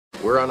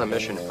We're on a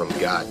mission from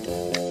God.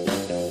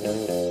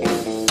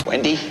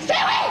 Wendy?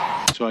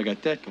 So I got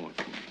that going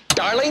for me.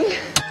 Darling? Looks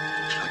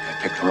like I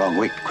picked the wrong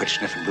week to quit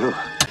sniffing glue.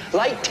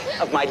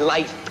 Light of my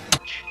life.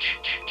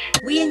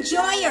 We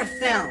enjoy your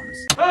films.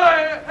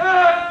 I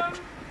am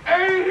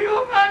a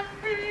human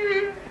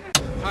being.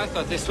 I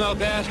thought they smelled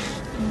bad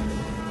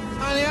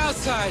on the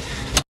outside.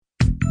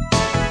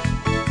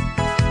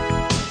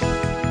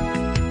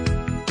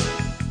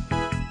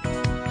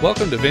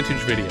 Welcome to Vintage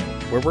Video,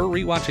 where we're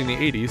rewatching the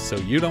 80s so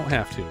you don't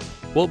have to.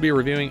 We'll be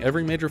reviewing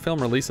every major film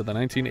release of the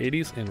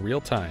 1980s in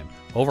real time,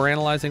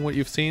 overanalyzing what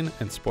you've seen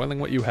and spoiling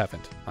what you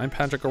haven't. I'm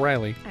Patrick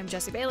O'Reilly. I'm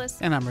Jesse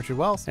Bayless. And I'm Richard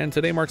Wells. And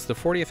today marks the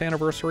 40th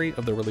anniversary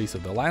of the release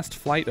of The Last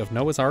Flight of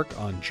Noah's Ark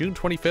on June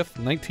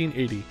 25th,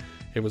 1980.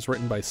 It was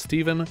written by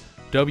Stephen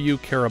W.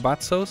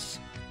 Carabatsos,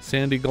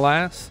 Sandy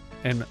Glass,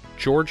 and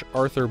George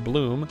Arthur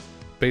Bloom,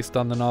 based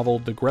on the novel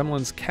The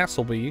Gremlins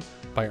Castleby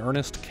by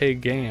Ernest K.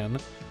 Gann,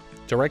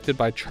 directed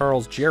by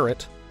Charles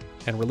Jarrott,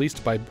 and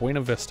released by Buena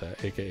Vista,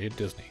 aka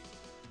Disney.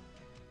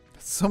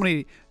 So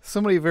many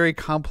very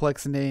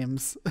complex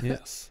names.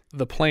 Yes.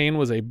 The plane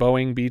was a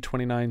Boeing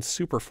B-29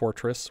 Super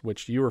Fortress,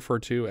 which you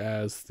referred to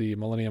as the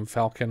Millennium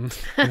Falcon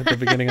at the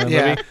beginning of the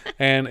movie.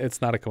 And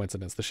it's not a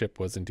coincidence. The ship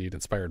was indeed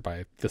inspired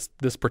by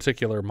this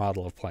particular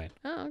model of plane.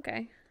 Oh,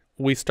 okay.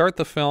 We start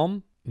the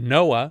film.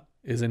 Noah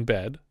is in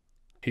bed.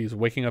 He's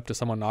waking up to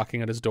someone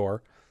knocking at his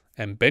door,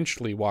 and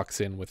Benchley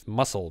walks in with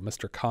Muscle,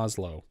 Mr.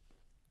 Coslough.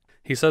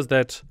 He says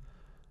that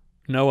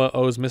Noah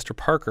owes Mr.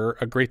 Parker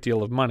a great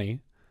deal of money.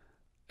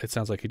 It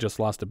sounds like he just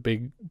lost a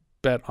big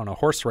bet on a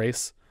horse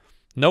race.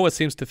 Noah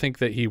seems to think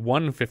that he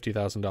won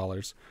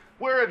 $50,000.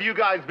 Where have you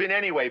guys been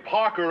anyway?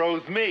 Parker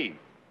owes me.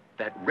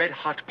 That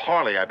red-hot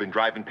parlay I've been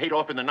driving paid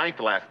off in the ninth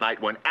last night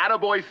when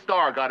Attaboy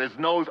Star got his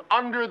nose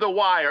under the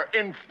wire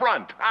in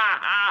front. Ha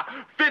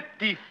ha!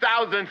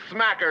 50,000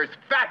 smackers,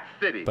 Fat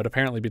City. But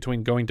apparently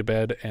between going to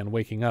bed and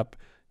waking up,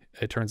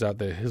 it turns out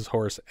that his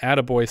horse,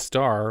 Attaboy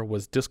Star,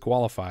 was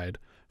disqualified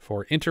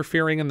for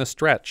interfering in the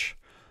stretch,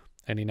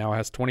 and he now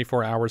has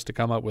 24 hours to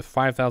come up with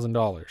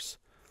 $5,000.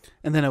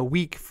 And then a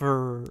week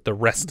for the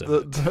rest of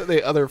it.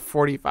 The other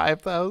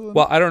 45,000?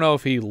 Well, I don't know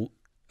if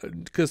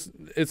because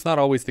it's not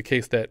always the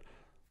case that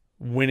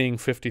winning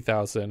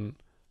 50,000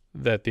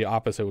 that the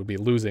opposite would be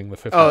losing the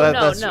 50,000.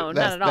 Oh,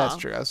 not at all. That's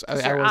true. I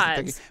wasn't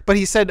thinking. But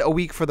he said a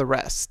week for the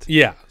rest.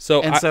 Yeah,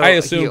 so I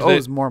assume he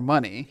owes more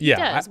money. Yeah,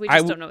 he does. We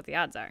just don't know what the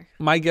odds are.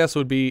 My guess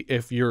would be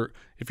if you're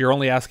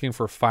only asking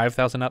for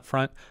 5,000 up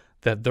front,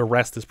 that the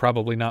rest is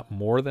probably not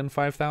more than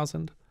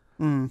 5,000.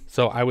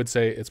 So I would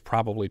say it's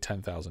probably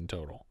 10,000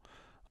 total,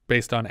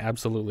 based on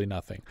absolutely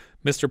nothing.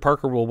 Mr.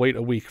 Parker will wait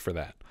a week for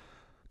that.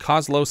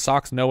 Coslough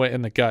socks Noah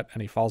in the gut,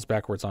 and he falls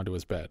backwards onto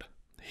his bed.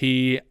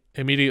 He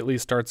immediately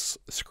starts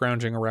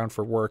scrounging around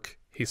for work.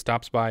 He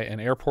stops by an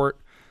airport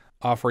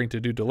offering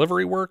to do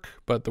delivery work,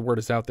 but the word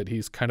is out that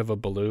he's kind of a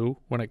Baloo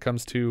when it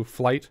comes to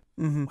flight.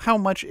 Mm-hmm. How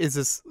much is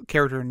this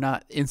character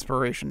not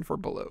inspiration for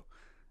Baloo?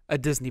 A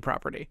Disney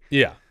property.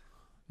 Yeah.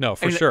 No,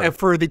 for sure.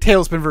 For the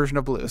Tailspin version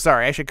of Baloo.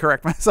 Sorry, I should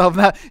correct myself.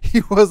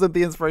 He wasn't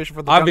the inspiration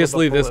for the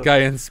Obviously, Jungle Book this guy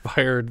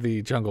inspired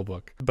the Jungle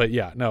Book. But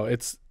yeah, no,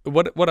 it's...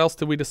 What else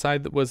did we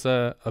decide that was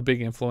a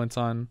big influence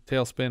on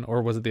Tailspin?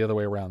 Or was it the other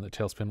way around, that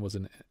Tailspin was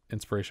an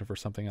inspiration for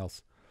something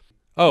else?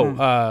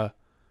 Oh,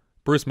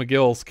 Bruce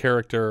McGill's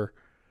character...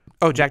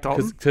 Oh, Jack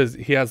Dalton? Because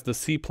he has the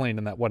seaplane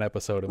in that one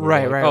episode. And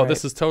Right.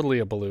 This is totally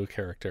a Baloo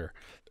character.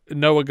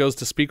 Noah goes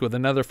to speak with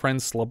another friend,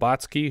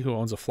 Slobotsky, who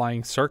owns a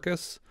flying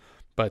circus.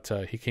 But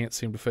he can't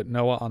seem to fit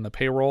Noah on the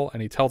payroll,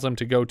 and he tells him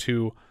to go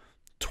to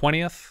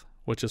 20th,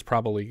 which is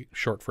probably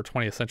short for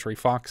 20th Century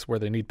Fox, where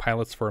they need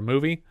pilots for a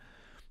movie.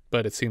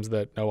 But it seems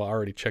that Noah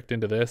already checked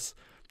into this,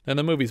 and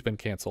the movie's been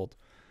canceled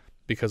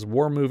because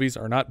war movies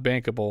are not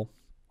bankable.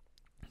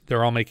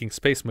 They're all making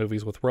space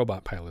movies with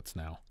robot pilots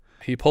now.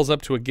 He pulls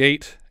up to a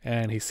gate,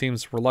 and he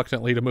seems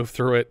reluctantly to move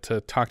through it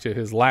to talk to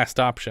his last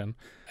option.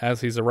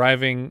 As he's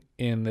arriving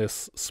in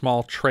this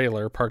small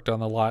trailer parked on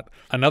the lot,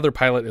 another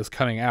pilot is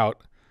coming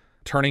out,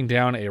 turning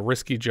down a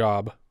risky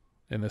job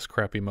in this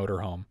crappy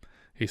motorhome.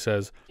 He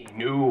says,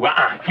 No,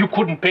 you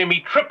couldn't pay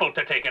me triple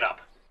to take it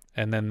up.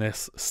 And then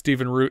this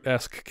Stephen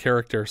Root-esque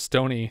character,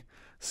 Stoney,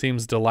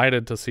 seems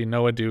delighted to see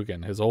Noah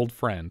Dugan, his old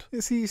friend.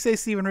 You say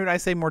Stephen Root, I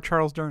say more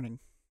Charles Durning.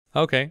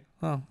 Okay,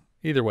 well,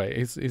 either way,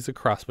 he's a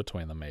cross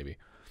between them, maybe.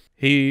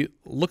 He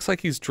looks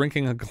like he's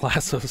drinking a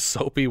glass of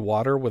soapy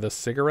water with a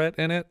cigarette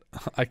in it.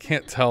 I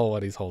can't tell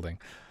what he's holding.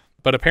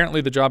 But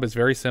apparently the job is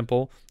very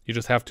simple. You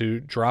just have to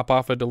drop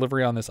off a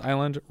delivery on this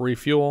island,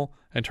 refuel,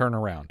 and turn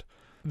around.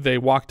 They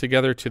walk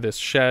together to this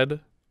shed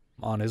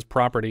on his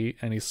property,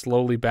 and he's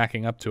slowly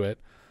backing up to it.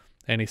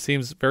 And he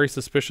seems very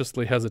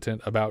suspiciously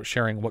hesitant about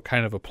sharing what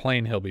kind of a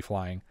plane he'll be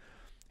flying.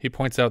 He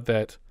points out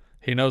that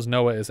he knows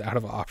Noah is out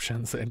of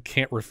options and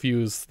can't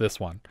refuse this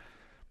one.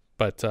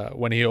 But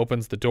when he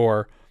opens the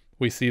door,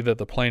 we see that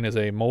the plane is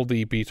a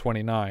moldy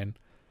B-29.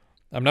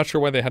 I'm not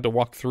sure why they had to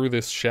walk through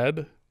this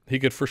shed. He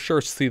could for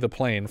sure see the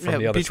plane from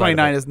the other side.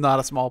 B-29 is not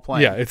a small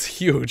plane. Yeah, it's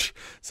huge.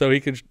 So he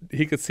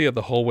could see it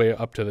the whole way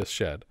up to this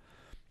shed.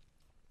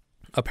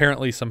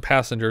 Apparently some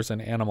passengers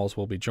and animals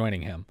will be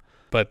joining him.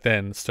 But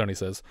then Stoney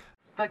says,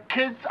 The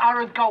kids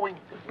aren't going.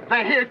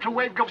 They're here to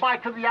wave goodbye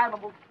to the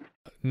animals.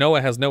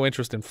 Noah has no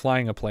interest in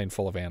flying a plane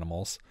full of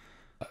animals.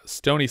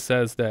 Stoney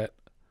says that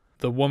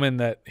the woman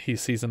that he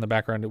sees in the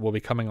background will be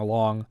coming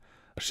along.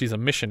 She's a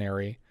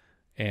missionary,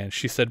 and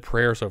she said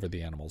prayers over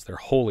the animals. They're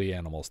holy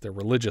animals. They're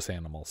religious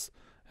animals,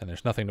 and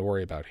there's nothing to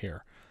worry about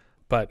here.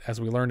 But as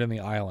we learned in the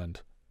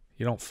island,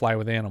 you don't fly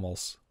with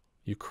animals.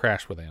 You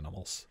crash with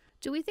animals.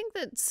 Do we think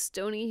that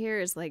Stoney here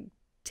is like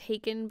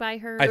taken by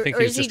her? I think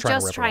or he's is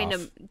just he trying to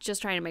rip her off.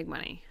 just trying to make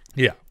money?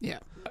 Yeah. Yeah.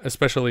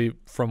 Especially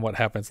from what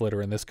happens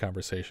later in this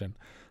conversation.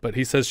 But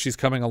he says she's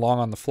coming along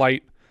on the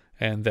flight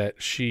and that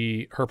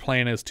her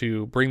plan is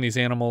to bring these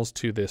animals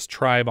to this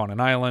tribe on an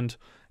island,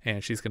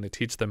 and she's going to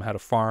teach them how to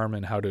farm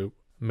and how to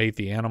mate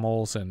the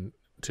animals and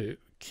to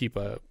keep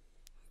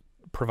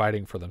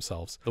providing for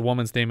themselves. The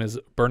woman's name is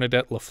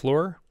Bernadette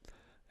Lafleur,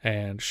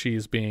 and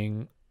she's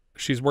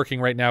working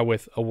right now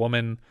with a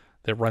woman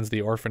that runs the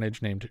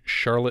orphanage named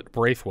Charlotte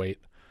Braithwaite,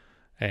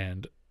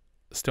 and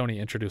Stoney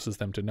introduces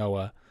them to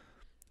Noah,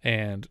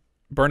 and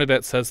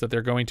Bernadette says that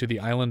they're going to the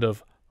island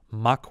of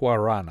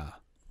Makwarana.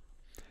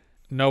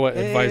 Noah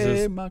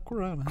advises...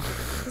 Makwarana.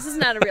 This is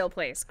not a real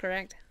place,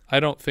 correct?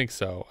 I don't think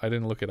so. I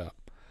didn't look it up.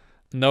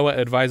 Noah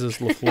advises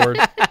Lafleur...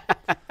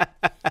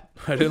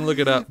 I didn't look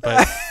it up,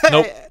 but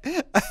nope.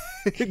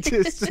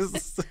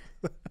 just...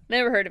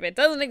 Never heard of it.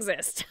 Doesn't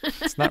exist.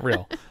 It's not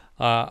real.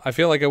 I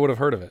feel like I would have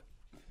heard of it.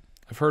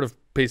 I've heard of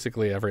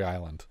basically every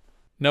island.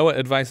 Noah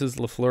advises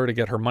Lafleur to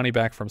get her money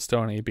back from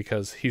Stoney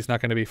because he's not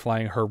going to be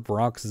flying her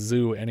Bronx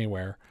Zoo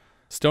anywhere.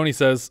 Stoney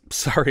says,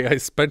 sorry, I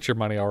spent your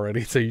money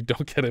already, so you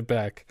don't get it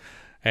back.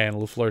 And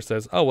Lafleur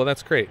says, oh, well,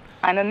 that's great.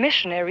 I'm a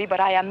missionary, but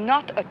I am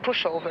not a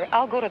pushover.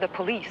 I'll go to the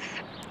police.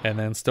 And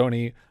then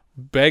Stoney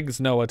begs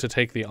Noah to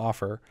take the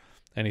offer,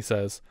 and he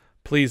says,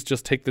 please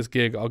just take this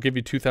gig. I'll give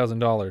you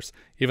 $2,000,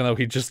 even though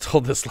he just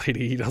told this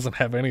lady he doesn't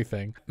have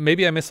anything.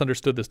 Maybe I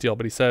misunderstood this deal,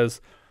 but he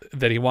says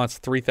that he wants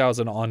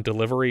 $3,000 on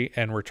delivery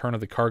and return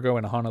of the cargo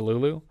in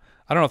Honolulu.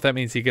 I don't know if that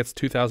means he gets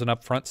 $2,000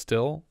 up front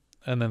still,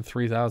 and then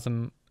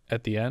 $3,000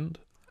 at the end.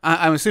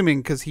 I'm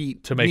assuming because he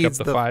to make up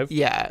the $5.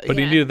 Yeah, but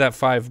he needed that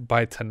 $5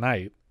 by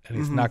tonight, and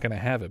he's not going to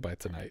have it by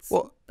tonight.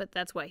 Well, but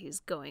that's why he's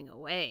going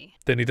away.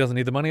 Then he doesn't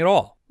need the money at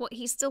all. Well,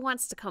 he still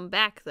wants to come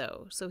back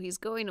though, so he's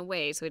going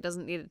away, so he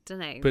doesn't need it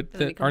tonight. But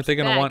aren't they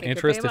going to want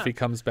interest if he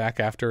comes back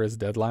after his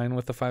deadline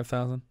with the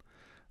 $5,000?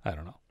 I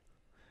don't know.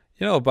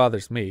 You know what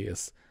bothers me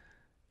is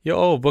you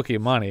owe a bookie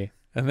money,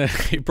 and then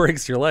he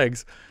breaks your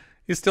legs.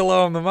 You still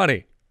owe him the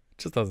money. It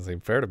just doesn't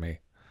seem fair to me.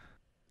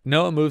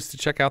 Noah moves to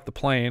check out the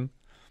plane.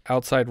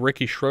 Outside,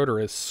 Ricky Schroder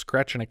is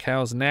scratching a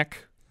cow's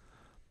neck.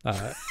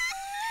 That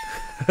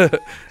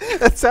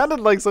sounded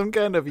like some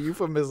kind of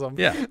euphemism.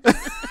 Yeah,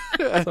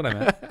 that's what I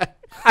meant.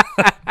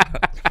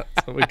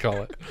 That's what we call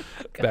it.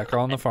 Back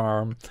on the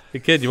farm. Hey,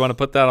 kid, you want to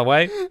put that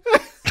away?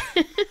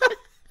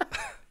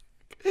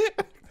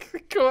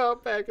 Go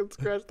out back and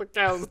scratch the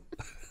cows.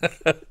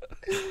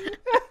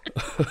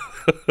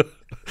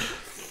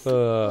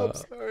 I'm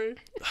sorry.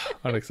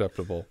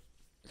 Unacceptable.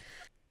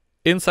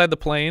 Inside the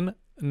plane,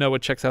 Noah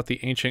checks out the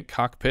ancient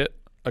cockpit.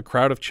 A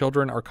crowd of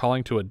children are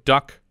calling to a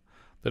duck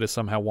that has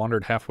somehow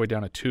wandered halfway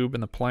down a tube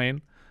in the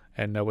plane,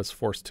 and Noah's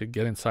forced to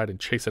get inside and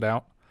chase it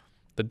out.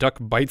 The duck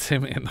bites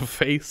him in the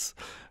face,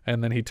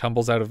 and then he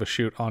tumbles out of a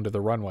chute onto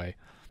the runway.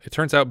 It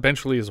turns out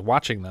Benchley is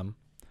watching them.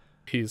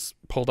 He's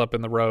pulled up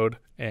in the road,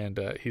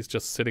 and he's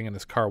just sitting in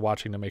his car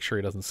watching to make sure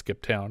he doesn't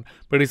skip town.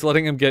 But he's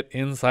letting him get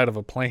inside of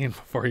a plane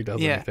before he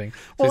does anything.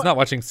 So he's not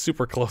watching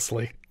super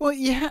closely. Well,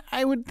 yeah,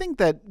 I would think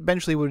that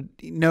Benchley would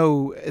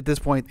know at this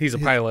point. He's a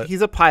pilot.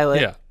 He's a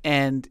pilot. Yeah.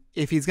 And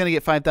if he's going to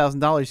get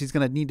 $5,000, he's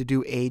going to need to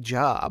do a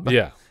job.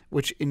 Yeah.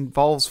 Which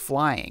involves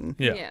flying.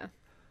 Yeah.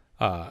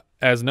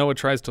 As Noah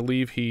tries to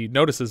leave, he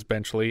notices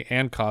Benchley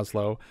and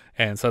Coslough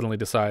and suddenly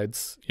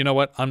decides, you know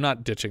what? I'm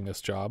not ditching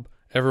this job.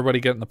 Everybody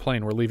get in the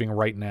plane. We're leaving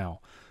right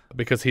now,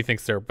 because he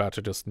thinks they're about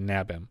to just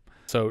nab him.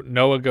 So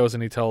Noah goes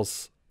and he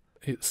tells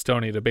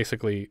Stoney to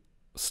basically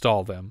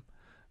stall them,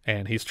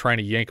 and he's trying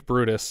to yank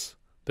Brutus,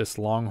 this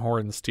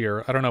longhorn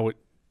steer. I don't know what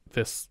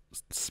this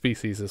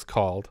species is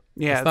called.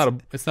 Yeah,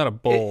 it's not a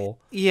bull.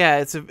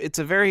 It's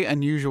a very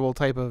unusual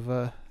type of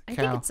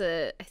cow.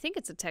 I think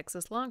it's a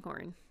Texas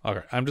Longhorn.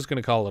 Okay, I'm just going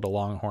to call it a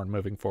longhorn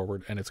moving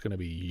forward, and it's going to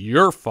be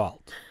your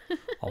fault.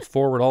 I'll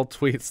forward all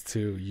tweets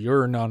to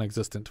your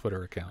non-existent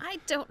Twitter account. I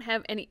don't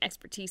have any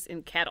expertise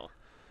in cattle.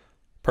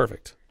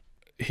 Perfect.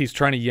 He's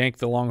trying to yank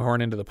the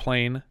longhorn into the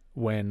plane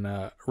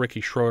when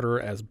Ricky Schroder,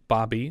 as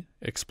Bobby,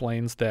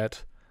 explains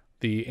that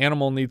the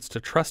animal needs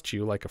to trust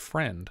you like a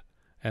friend,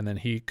 and then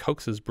he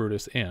coaxes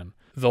Brutus in.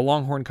 The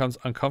longhorn comes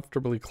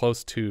uncomfortably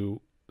close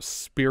to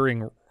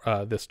spearing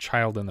this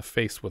child in the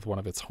face with one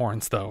of its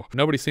horns, though.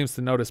 Nobody seems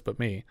to notice but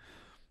me.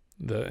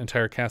 The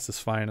entire cast is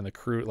fine, and the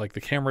crew, like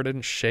the camera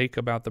didn't shake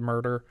about the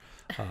murder.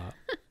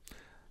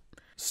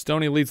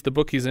 Stoney leads the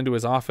bookies into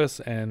his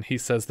office, and he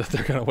says that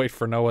they're going to wait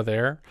for Noah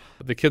there.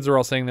 The kids are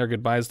all saying their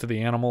goodbyes to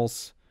the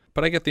animals.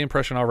 But I get the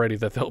impression already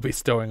that they'll be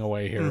stowing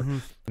away here.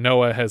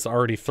 Noah has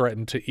already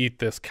threatened to eat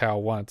this cow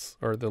once,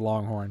 or the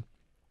Longhorn.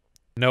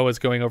 Noah's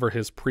going over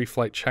his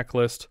pre-flight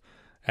checklist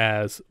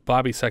as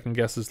Bobby second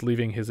guesses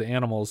leaving his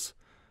animals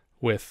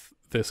with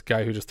this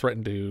guy who just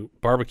threatened to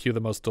barbecue the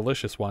most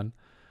delicious one.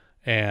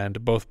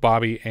 And both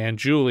Bobby and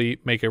Julie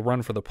make a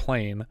run for the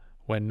plane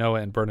when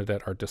Noah and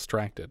Bernadette are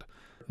distracted.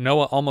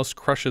 Noah almost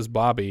crushes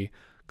Bobby,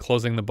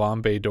 closing the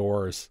bomb bay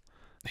doors.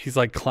 He's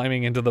like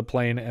climbing into the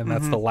plane, and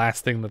that's the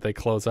last thing that they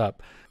close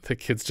up. The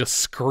kid's just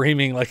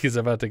screaming like he's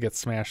about to get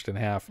smashed in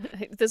half.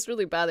 This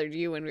really bothered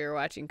you when we were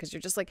watching because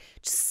you're just like,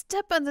 just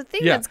step on the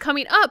thing that's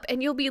coming up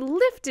and you'll be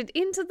lifted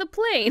into the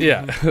plane.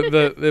 Yeah,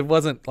 it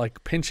wasn't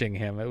like pinching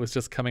him. It was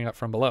just coming up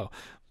from below.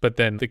 But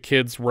then the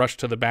kids rush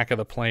to the back of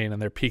the plane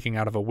and they're peeking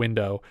out of a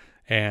window.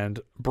 And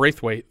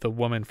Braithwaite, the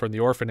woman from the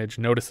orphanage,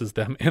 notices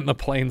them in the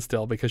plane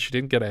still because she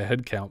didn't get a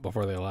head count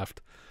before they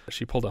left.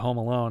 She pulled it home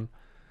alone.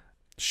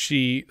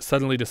 She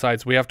suddenly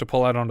decides we have to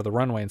pull out onto the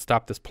runway and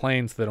stop this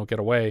plane so they don't get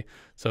away.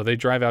 So they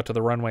drive out to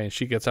the runway and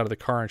she gets out of the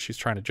car and she's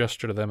trying to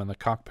gesture to them in the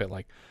cockpit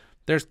like,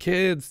 there's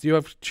kids, you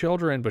have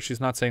children, but she's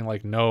not saying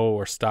like no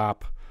or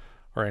stop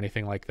or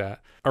anything like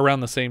that.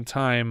 Around the same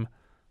time,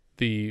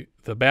 the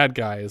bad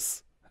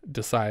guys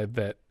decide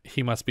that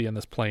he must be in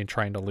this plane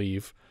trying to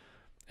leave.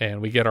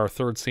 And we get our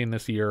third scene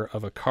this year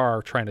of a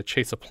car trying to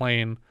chase a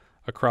plane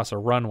across a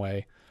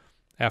runway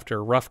after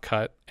a rough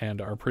cut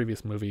and our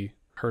previous movie,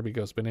 Herbie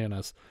Goes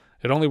Bananas.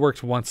 It only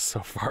worked once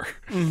so far.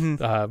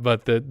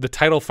 But the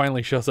title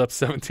finally shows up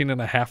 17 and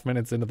a half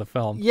minutes into the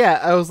film. Yeah,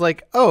 I was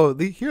like, oh,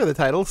 here are the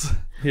titles.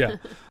 Yeah.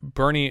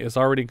 Bernie is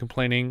already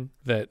complaining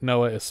that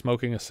Noah is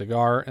smoking a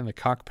cigar in the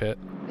cockpit.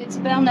 It's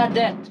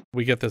Bernadette.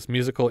 We get this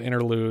musical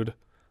interlude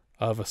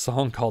of a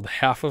song called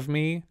Half of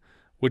Me,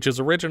 which is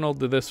original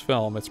to this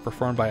film. It's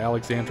performed by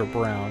Alexandra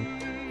Brown,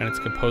 and it's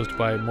composed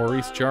by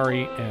Maurice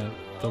Jarry, and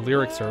the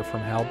lyrics are from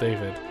Hal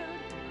David.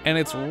 And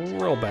it's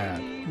real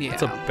bad. Yeah.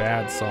 It's a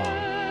bad song.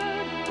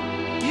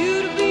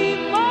 You'd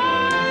be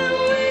my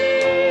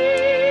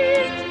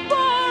wings,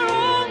 for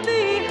on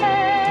the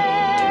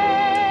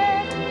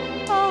head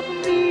of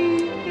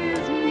me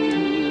is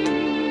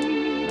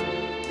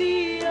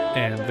me.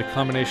 And the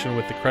combination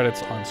with the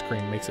credits on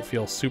screen makes it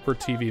feel super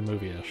TV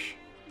movie-ish.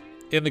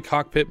 In the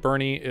cockpit,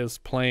 Bernie is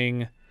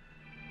playing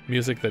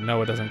music that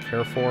Noah doesn't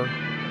care for. You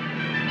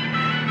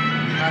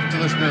have to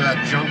listen to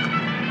that junk.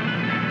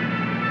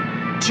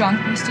 Junk,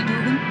 Mr.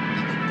 Dugan?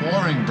 It's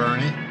boring,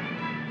 Bernie.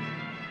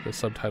 The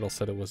subtitle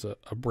said it was a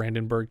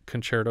Brandenburg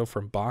concerto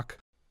from Bach.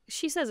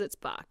 She says it's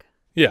Bach.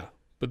 Yeah,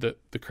 but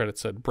the credit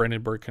said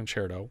Brandenburg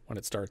concerto when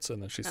it starts,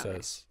 and then she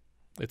says,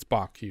 it's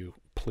Bach, you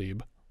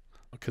plebe,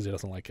 because he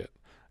doesn't like it.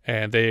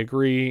 And they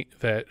agree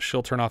that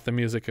she'll turn off the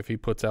music if he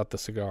puts out the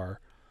cigar.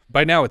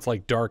 By now it's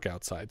like dark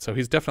outside, so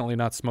he's definitely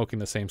not smoking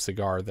the same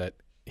cigar that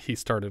he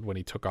started when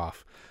he took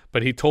off.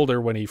 But he told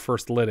her when he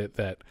first lit it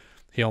that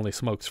he only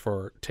smokes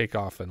for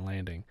takeoff and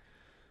landing.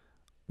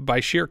 By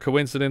sheer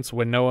coincidence,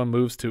 when Noah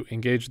moves to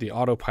engage the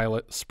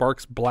autopilot,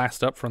 sparks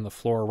blast up from the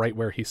floor right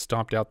where he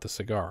stomped out the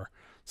cigar.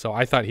 So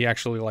I thought he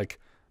actually like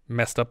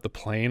messed up the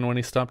plane when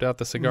he stomped out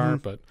the cigar,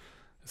 but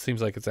it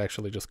seems like it's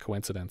actually just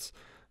coincidence.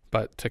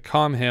 But to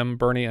calm him,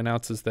 Bernie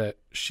announces that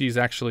she's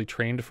actually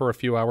trained for a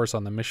few hours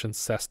on the mission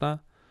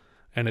Cessna,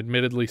 an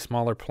admittedly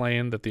smaller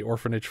plane that the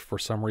orphanage for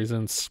some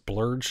reason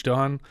splurged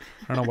on.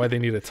 I don't know why they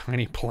need a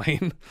tiny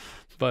plane,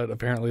 but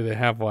apparently they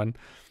have one.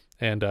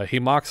 And he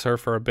mocks her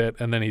for a bit,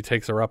 and then he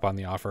takes her up on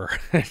the offer.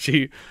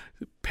 She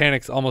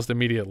panics almost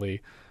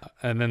immediately,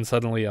 and then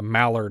suddenly a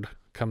mallard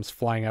comes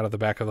flying out of the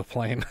back of the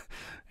plane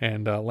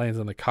and lands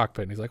in the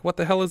cockpit. And he's like, what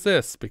the hell is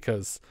this?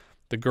 Because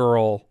the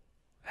girl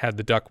had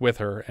the duck with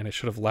her, and it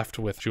should have left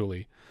with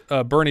Julie.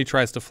 Bernie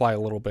tries to fly a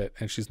little bit,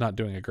 and she's not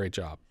doing a great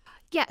job.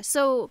 Yeah,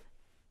 so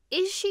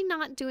is she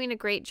not doing a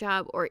great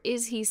job, or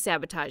is he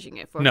sabotaging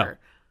it for her? No,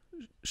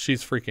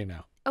 she's freaking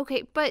out.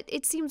 Okay, but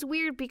it seems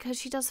weird because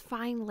she does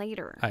fine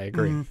later. I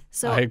agree.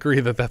 So I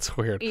agree that that's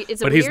weird.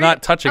 But he's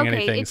not touching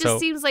anything. It just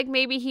seems like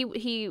maybe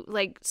he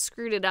like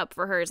screwed it up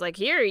for her. It's like,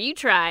 here, you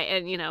try.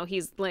 And,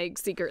 he's like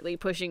secretly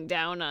pushing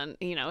down on,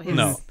 his...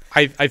 No,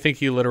 I think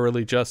he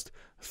literally just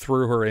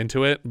threw her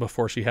into it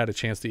before she had a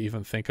chance to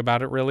even think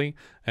about it, really.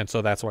 And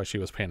so that's why she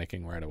was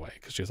panicking right away.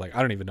 Because she was like,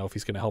 I don't even know if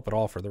he's going to help at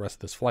all for the rest of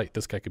this flight.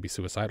 This guy could be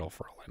suicidal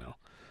for all I know.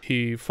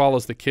 He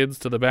follows the kids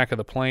to the back of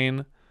the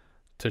plane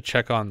to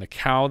check on the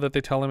cow that they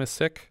tell him is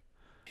sick.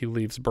 He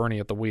leaves Bernie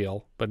at the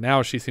wheel, but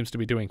now she seems to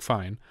be doing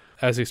fine.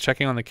 As he's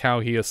checking on the cow,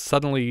 he is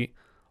suddenly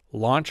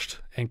launched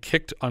and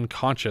kicked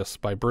unconscious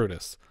by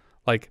Brutus.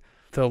 Like,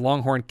 the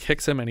Longhorn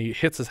kicks him and he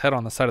hits his head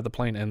on the side of the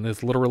plane and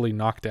is literally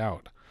knocked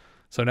out.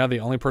 So now the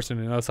only person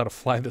who knows how to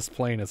fly this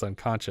plane is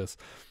unconscious.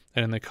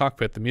 And in the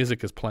cockpit, the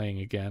music is playing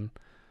again.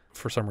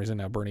 For some reason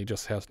now Bernie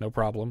just has no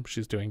problem.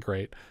 She's doing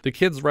great. The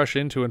kids rush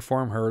in to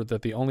inform her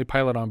that the only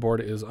pilot on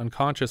board is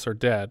unconscious or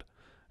dead,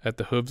 at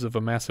the hooves of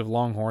a massive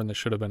Longhorn that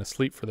should have been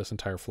asleep for this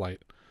entire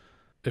flight.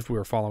 If we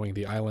were following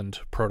the island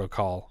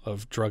protocol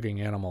of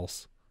drugging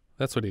animals.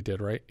 That's what he did,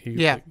 right?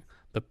 Yeah.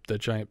 The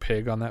giant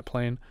pig on that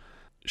plane.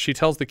 She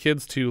tells the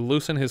kids to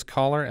loosen his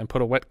collar and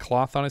put a wet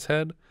cloth on his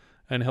head,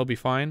 and he'll be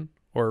fine.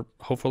 Or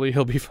hopefully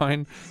he'll be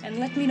fine. And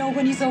let me know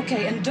when he's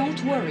okay, and don't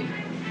worry.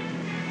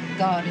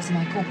 God is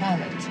my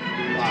co-pilot.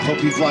 I hope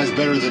he flies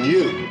better than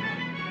you.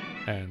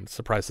 And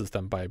surprises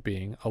them by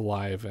being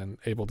alive and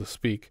able to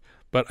speak.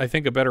 But I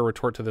think a better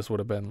retort to this would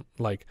have been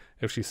like,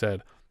 if she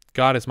said,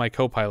 God is my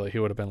co-pilot, he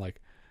would have been like,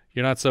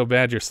 you're not so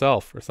bad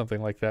yourself, or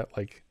something like that.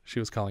 Like she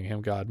was calling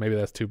him God. Maybe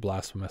that's too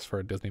blasphemous for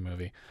a Disney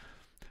movie.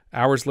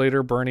 Hours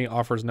later, Bernie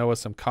offers Noah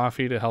some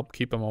coffee to help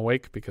keep him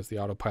awake because the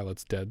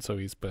autopilot's dead, so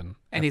he's been...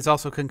 And he's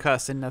also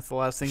concussed, and that's the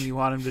last thing you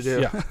want him to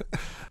do. Yeah.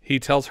 He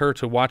tells her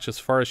to watch as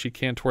far as she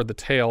can toward the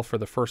tail for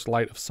the first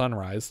light of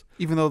sunrise.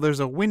 Even though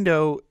there's a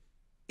window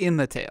in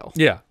the tail.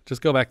 Yeah,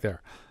 just go back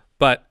there.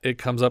 But it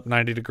comes up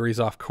 90 degrees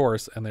off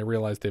course, and they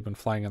realize they've been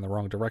flying in the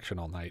wrong direction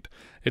all night.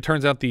 It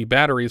turns out the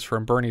batteries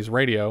from Bernie's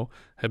radio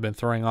have been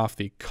throwing off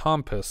the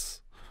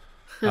compass.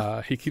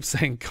 He keeps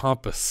saying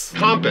compass.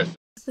 Compass.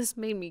 This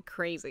made me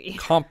crazy.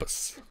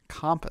 Compass.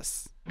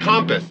 Compass.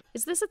 Compass.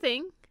 Is this a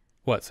thing?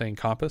 What, saying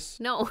compass?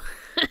 No.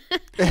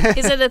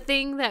 Is it a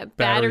thing that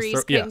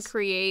batteries can yes.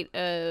 create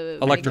a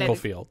electrical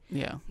field?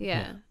 Yeah.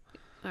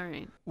 All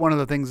right. One of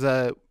the things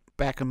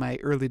back in my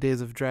early days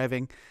of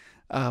driving,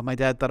 my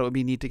dad thought it would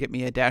be neat to get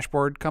me a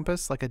dashboard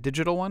compass, like a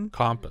digital one.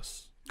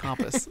 Compass.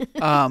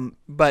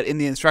 But in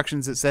the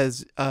instructions it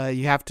says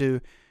you have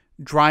to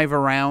drive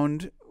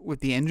around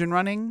with the engine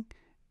running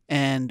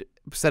and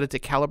set it to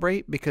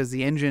calibrate because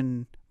the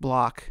engine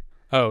block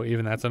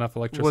even that's enough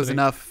electricity? Was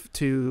enough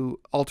to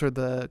alter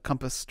the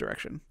compass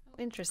direction.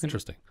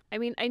 Interesting. I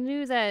mean, I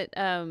knew that,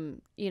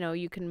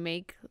 you can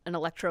make an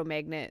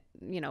electromagnet,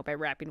 by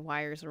wrapping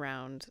wires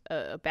around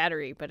a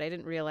battery, but I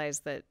didn't realize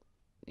that,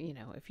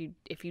 if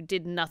you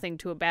did nothing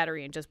to a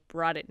battery and just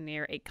brought it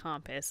near a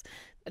compass,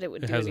 that it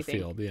would do anything. It has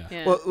a field,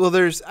 yeah. Well,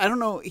 there's, I don't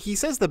know, he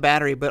says the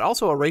battery, but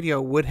also a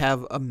radio would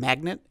have a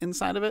magnet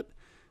inside of it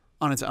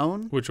on its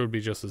own. Which would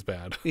be just as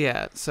bad.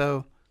 Yeah,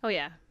 so... Oh,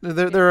 yeah.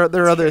 There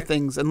are other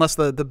things, unless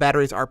the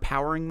batteries are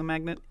powering the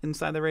magnet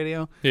inside the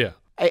radio. Yeah.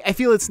 I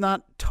feel it's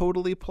not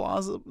totally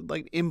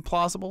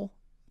implausible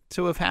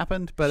to have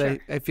happened, but sure.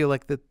 I feel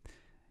like that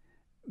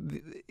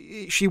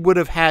she would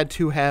have had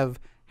to have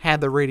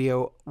had the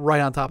radio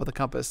right on top of the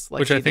compass.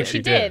 Like Which I think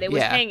she did. It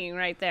was hanging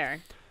right there.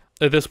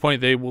 At this point,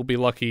 they will be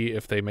lucky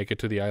if they make it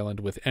to the island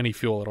with any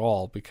fuel at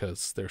all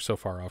because they're so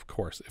far off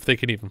course, if they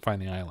can even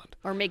find the island.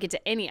 Or make it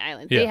to any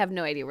island. Yeah. They have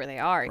no idea where they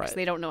are because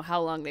they don't know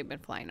how long they've been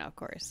flying off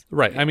course.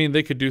 Right. I mean,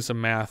 they could do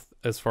some math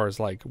as far as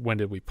like, when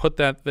did we put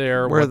that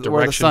there? What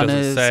direction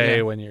does it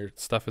say when your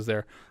stuff is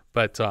there?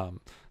 But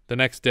the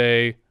next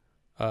day,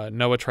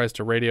 Noah tries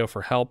to radio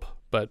for help,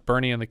 but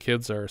Bernie and the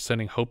kids are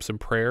sending hopes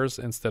and prayers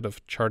instead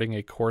of charting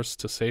a course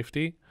to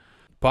safety.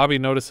 Bobby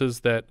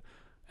notices that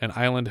an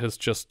island has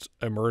just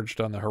emerged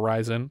on the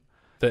horizon.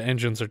 The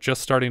engines are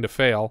just starting to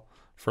fail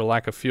for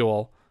lack of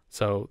fuel,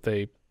 so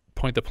they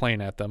point the plane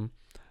at them,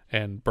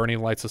 and Bernie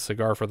lights a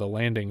cigar for the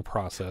landing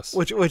process.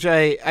 Which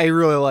I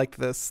really liked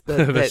this.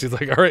 That she's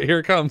like, all right, here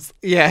it comes.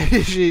 Yeah,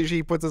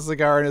 she puts a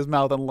cigar in his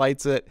mouth and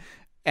lights it,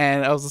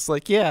 and I was just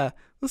like, yeah,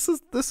 this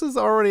is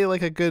already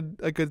like a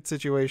good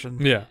situation.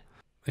 Yeah.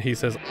 He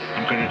says,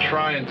 I'm going to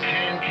try and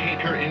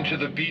pancake her into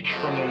the beach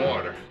from the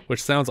water.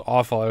 Which sounds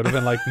awful. I would have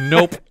been like,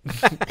 nope.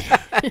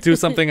 Do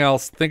something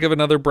else. Think of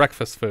another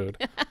breakfast food.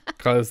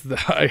 Because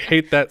I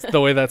hate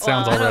the way that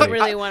sounds already. I don't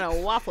really want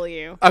to waffle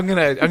you. I'm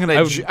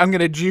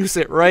gonna juice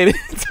it right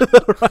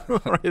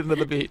into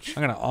the beach.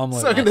 I'm gonna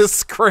omelet. So I'm gonna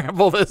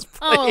scramble this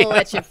plane. I'll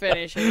let you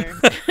finish here.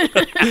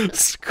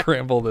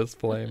 Scramble this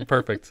plane.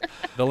 Perfect.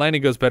 The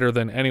landing goes better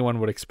than anyone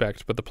would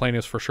expect, but the plane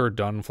is for sure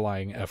done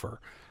flying ever.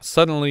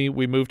 Suddenly,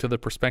 we move to the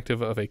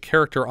perspective of a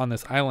character on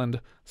this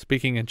island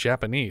speaking in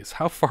Japanese.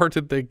 How far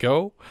did they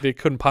go? They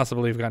couldn't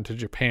possibly have gotten to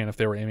Japan if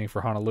they were aiming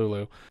for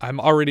Honolulu. I'm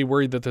already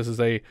worried that this is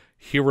a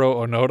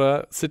Hiro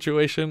Onoda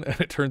situation,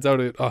 and it turns out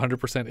it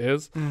 100%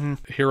 is. Mm-hmm.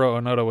 Hiro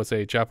Onoda was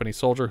a Japanese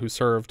soldier who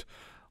served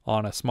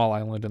on a small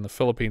island in the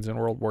Philippines in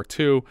World War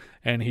II,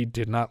 and he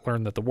did not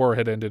learn that the war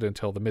had ended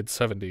until the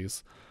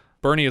mid-70s.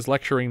 Bernie is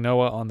lecturing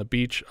Noah on the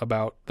beach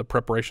about the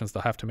preparations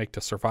they'll have to make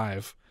to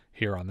survive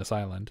here on this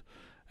island.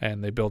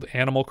 And they build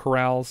animal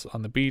corrals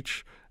on the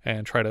beach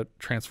and try to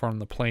transform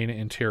the plane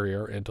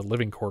interior into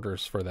living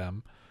quarters for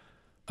them.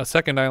 A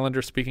second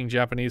islander speaking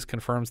Japanese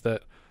confirms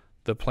that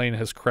the plane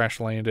has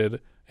crash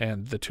landed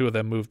and the two of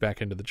them move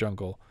back into the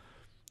jungle.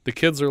 The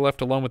kids are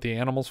left alone with the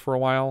animals for a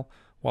while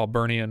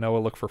Bernie and Noah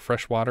look for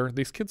fresh water.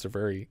 These kids are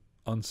very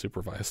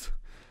unsupervised.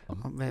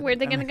 Where'd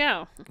they gonna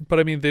go? But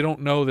I mean, they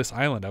don't know this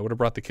island. I would have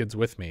brought the kids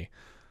with me.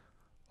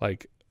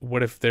 Like,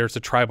 what if there's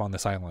a tribe on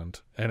this island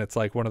and it's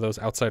like one of those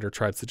outsider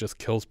tribes that just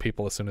kills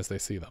people as soon as they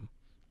see them?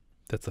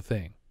 That's the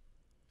thing.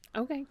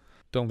 Okay.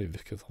 Don't leave the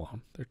kids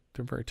alone. They're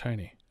very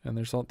tiny, and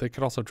they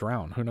could also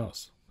drown. Who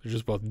knows? They're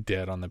just both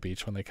dead on the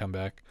beach when they come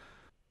back.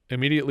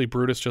 Immediately,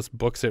 Brutus just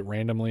books it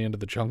randomly into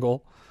the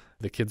jungle.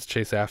 The kids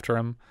chase after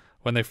him.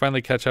 When they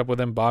finally catch up with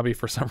him, Bobby,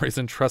 for some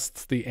reason,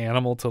 trusts the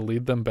animal to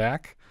lead them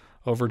back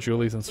over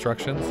Julie's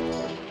instructions.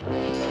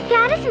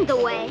 That isn't the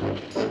way.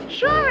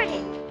 Sure it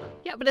is.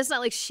 Yeah, but it's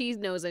not like she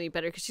knows any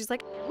better because she's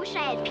like, Wish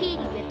I had Petey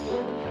with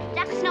me.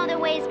 Ducks know their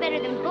ways better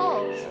than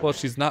bulls. Well,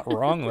 she's not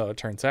wrong, though, it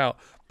turns out.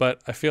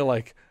 But I feel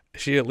like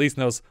she at least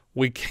knows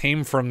we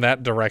came from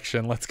that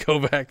direction. Let's go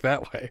back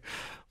that way.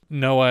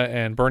 Noah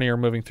and Bernie are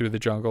moving through the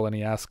jungle, and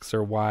he asks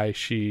her why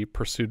she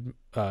pursued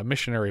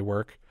missionary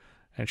work.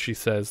 And she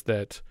says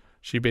that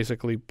she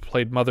basically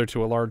played mother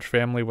to a large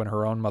family when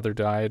her own mother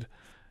died.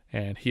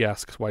 And he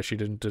asks why she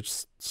didn't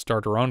just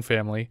start her own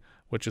family,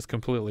 which is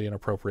completely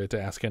inappropriate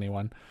to ask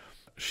anyone.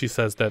 She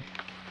says that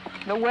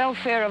The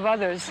welfare of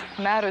others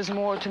matters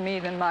more to me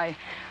than my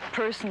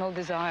personal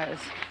desires.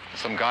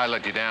 Some guy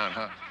let you down,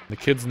 huh? the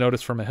kids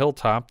notice from a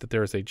hilltop that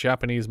there is a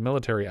Japanese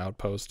military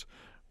outpost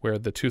where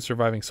the two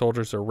surviving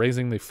soldiers are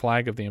raising the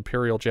flag of the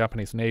Imperial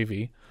Japanese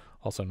Navy,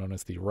 also known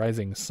as the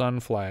Rising Sun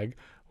flag,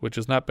 which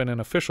has not been in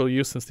official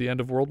use since the end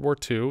of World War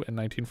II in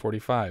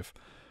 1945.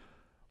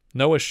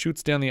 Noah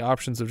shoots down the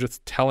options of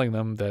just telling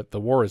them that the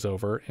war is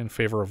over in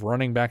favor of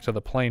running back to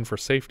the plane for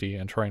safety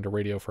and trying to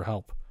radio for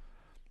help.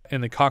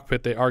 In the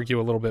cockpit, they argue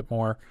a little bit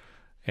more,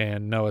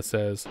 and Noah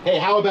says, Hey,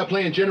 how about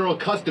playing General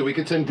Custer? We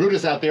could send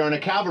Brutus out there on a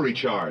cavalry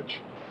charge.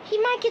 He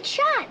might get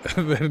shot.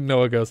 Then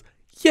Noah goes,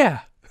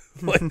 yeah,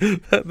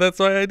 that's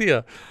my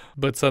idea.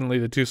 But suddenly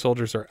the two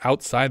soldiers are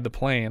outside the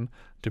plane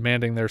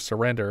demanding their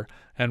surrender.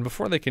 And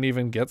before they can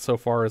even get so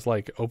far as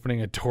like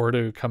opening a door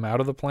to come out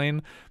of the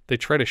plane, they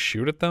try to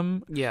shoot at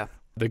them. Yeah.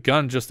 The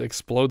gun just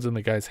explodes in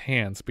the guy's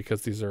hands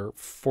because these are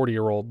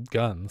 40-year-old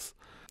guns.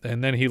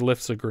 And then he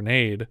lifts a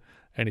grenade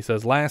and he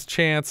says, last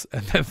chance,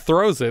 and then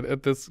throws it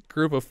at this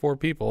group of 4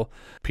 people.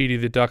 Petey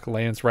the duck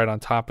lands right on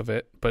top of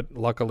it, but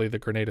luckily the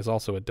grenade is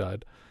also a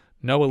dud.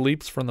 Noah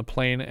leaps from the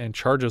plane and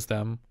charges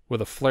them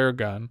with a flare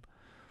gun,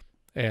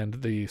 and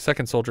the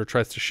second soldier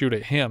tries to shoot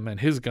at him, and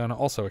his gun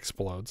also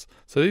explodes.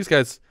 So these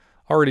guys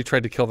already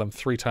tried to kill them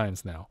 3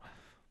 times now.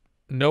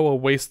 Noah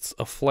wastes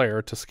a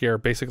flare to scare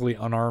basically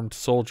unarmed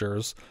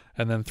soldiers,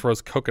 and then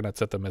throws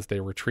coconuts at them as they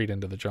retreat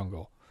into the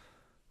jungle.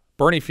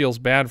 Bernie feels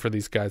bad for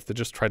these guys that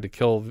just tried to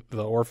kill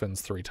the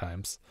orphans 3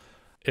 times.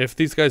 If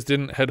these guys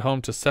didn't head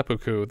home to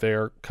seppuku, they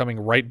are coming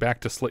right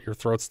back to slit your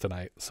throats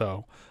tonight.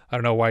 So I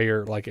don't know why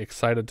you're like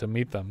excited to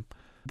meet them.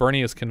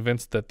 Bernie is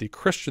convinced that the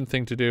Christian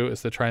thing to do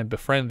is to try and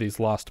befriend these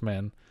lost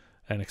men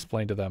and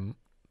explain to them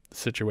the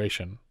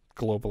situation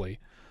globally.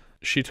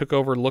 She took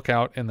over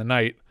lookout in the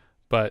night,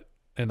 but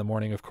in the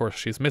morning, of course,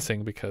 she's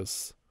missing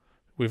because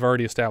we've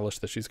already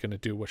established that she's going to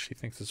do what she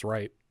thinks is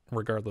right,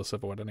 regardless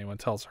of what anyone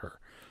tells her.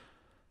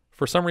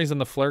 For some reason,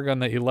 the flare gun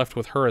that he left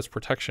with her as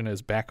protection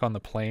is back on the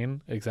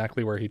plane,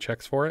 exactly where he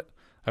checks for it.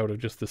 I would have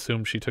just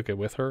assumed she took it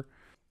with her.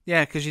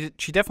 Yeah, because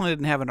she definitely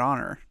didn't have it on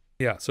her.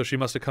 Yeah, so she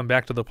must have come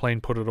back to the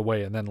plane, put it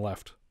away, and then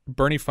left.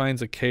 Bernie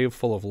finds a cave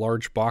full of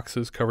large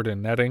boxes covered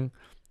in netting,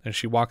 and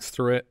she walks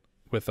through it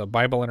with a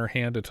Bible in her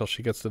hand until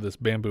she gets to this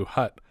bamboo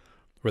hut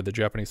where the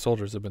Japanese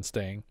soldiers have been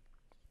staying.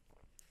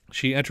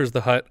 She enters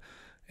the hut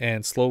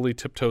and slowly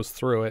tiptoes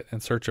through it in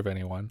search of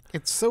anyone.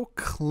 It's so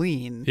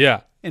clean.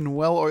 Yeah. And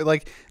well, or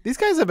like these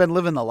guys have been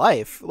living the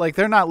life. Like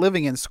they're not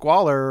living in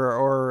squalor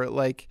or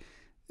like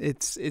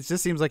it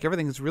just seems like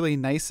everything's really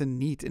nice and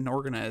neat and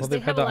organized. Well,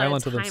 they've had the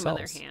island to themselves. On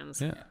their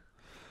hands. Yeah.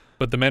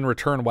 But the men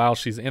return while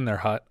she's in their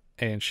hut,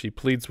 and she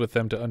pleads with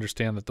them to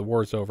understand that the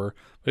war's over.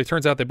 But it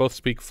turns out they both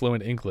speak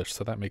fluent English,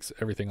 so that makes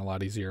everything a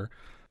lot easier.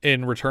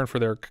 In return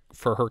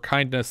for her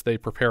kindness, they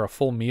prepare a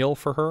full meal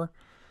for her.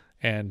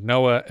 And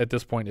Noah at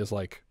this point is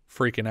like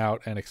freaking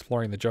out and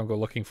exploring the jungle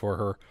looking for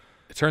her.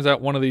 It turns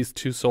out one of these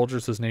 2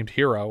 soldiers is named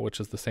Hiro, which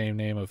is the same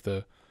name of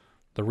the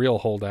real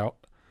holdout.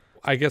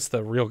 I guess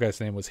the real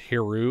guy's name was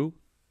Hiro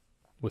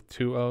with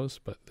 2 O's,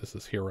 but this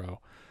is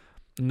Hiro.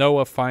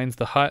 Noah finds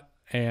the hut,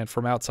 and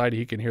from outside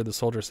he can hear the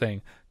soldier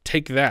saying,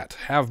 take that,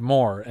 have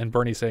more. And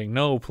Bernie saying,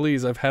 no,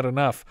 please, I've had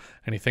enough.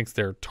 And he thinks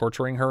they're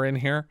torturing her in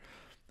here.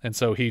 And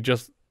so he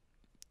just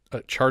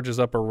charges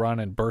up a run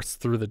and bursts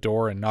through the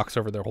door and knocks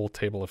over their whole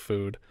table of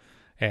food.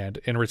 And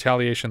in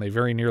retaliation, they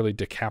very nearly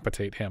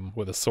decapitate him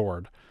with a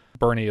sword.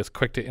 Bernie is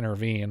quick to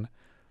intervene,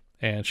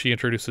 and she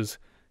introduces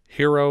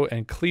Hiro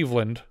and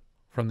Cleveland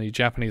from the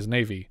Japanese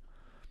Navy.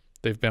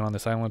 They've been on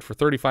this island for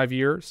 35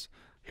 years.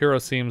 Hiro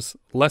seems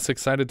less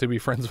excited to be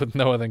friends with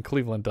Noah than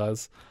Cleveland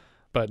does,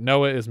 but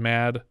Noah is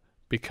mad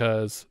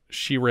because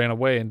she ran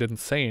away and didn't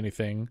say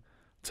anything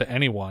to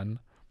anyone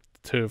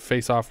to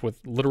face off with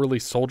literally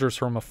soldiers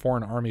from a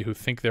foreign army who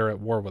think they're at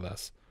war with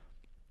us.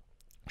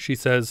 She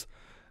says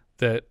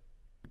that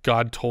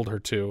God told her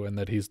to, and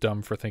that he's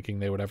dumb for thinking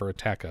they would ever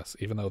attack us,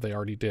 even though they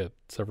already did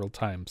several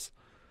times.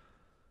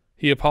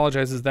 He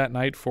apologizes that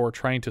night for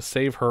trying to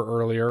save her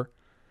earlier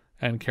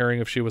and caring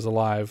if she was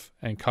alive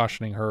and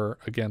cautioning her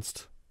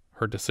against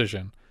her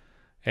decision.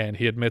 And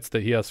he admits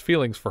that he has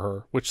feelings for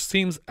her, which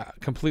seems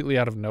completely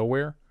out of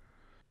nowhere.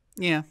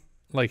 Yeah.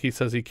 Like he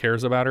says he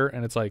cares about her,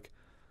 and it's like,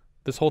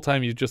 this whole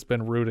time you've just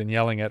been rude and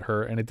yelling at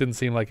her, and it didn't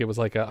seem like it was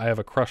like I have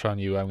a crush on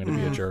you, I'm going to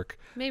be a jerk.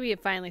 Maybe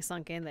it finally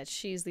sunk in that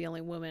she's the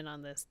only woman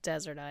on this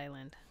desert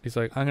island. He's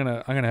like, I'm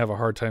gonna have a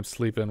hard time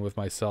sleeping with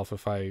myself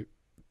if I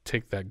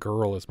take that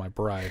girl as my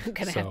bride. I'm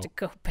gonna have to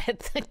go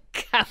bet the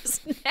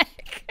cow's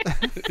neck.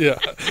 neck.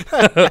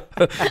 Yeah.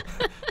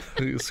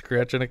 He's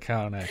scratching a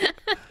cow neck.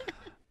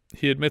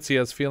 He admits he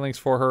has feelings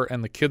for her,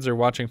 and the kids are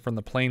watching from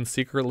the plane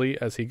secretly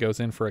as he goes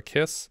in for a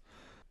kiss.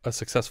 A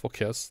successful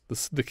kiss.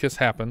 The kiss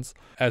happens.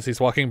 As he's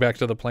walking back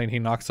to the plane, he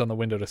knocks on the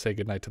window to say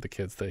goodnight to the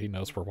kids that he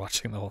knows were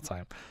watching the whole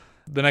time.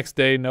 The next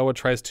day, Noah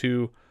tries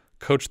to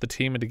coach the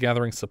team into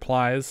gathering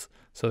supplies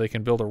so they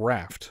can build a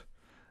raft.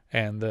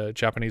 And the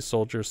Japanese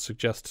soldiers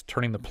suggest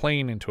turning the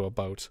plane into a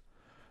boat.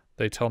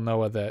 They tell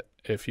Noah that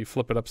if you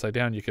flip it upside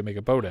down, you can make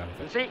a boat out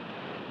of it. See?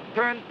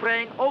 Turn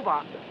plane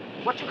over.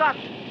 What you got?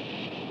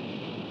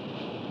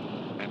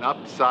 An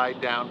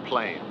upside-down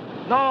plane.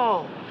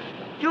 No,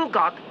 you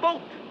got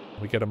boat.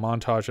 We get a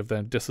montage of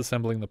them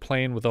disassembling the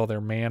plane with all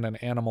their man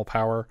and animal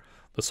power.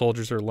 The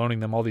soldiers are loaning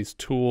them all these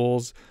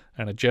tools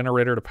and a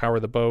generator to power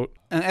the boat.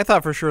 And I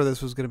thought for sure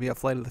this was going to be a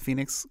Flight of the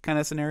Phoenix kind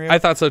of scenario. I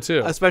thought so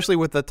too. Especially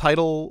with the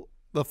title,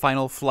 The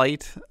Final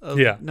Flight of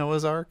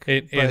Noah's Ark.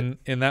 In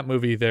that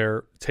movie,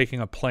 they're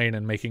taking a plane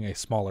and making a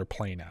smaller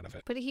plane out of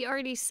it. But he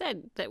already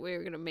said that we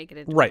were going to make it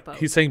into Right. a boat.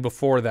 He's saying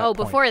before that. Oh,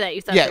 point. before that,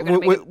 you thought they were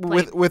going to make it a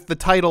plane. with the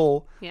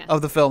title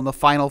of the film, The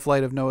Final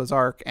Flight of Noah's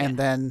Ark, and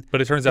then.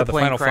 But it turns out the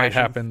final flight crashing.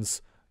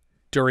 happens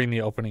during the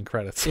opening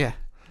credits. Yeah.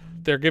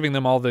 They're giving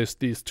them all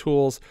these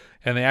tools,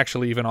 and they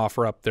actually even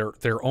offer up their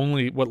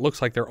only, what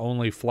looks like their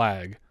only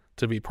flag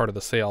to be part of the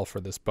sail for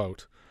this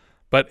boat.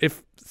 But it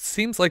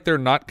seems like they're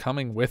not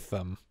coming with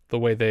them the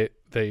way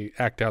they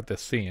act out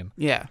this scene.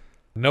 Yeah.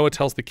 Noah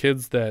tells the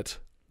kids that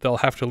they'll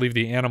have to leave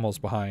the animals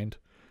behind,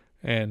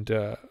 and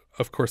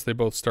of course they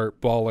both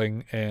start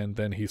bawling, and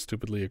then he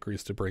stupidly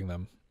agrees to bring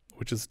them,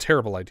 which is a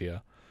terrible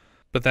idea.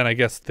 But then I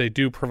guess they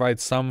do provide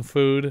some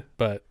food,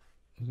 but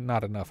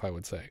not enough, I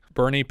would say.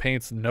 Bernie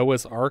paints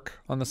Noah's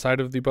Ark on the side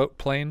of the boat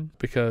plane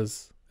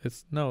because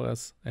it's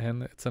Noah's,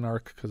 and it's an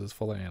ark because it's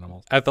full of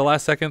animals. At the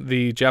last second,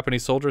 the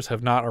Japanese soldiers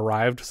have not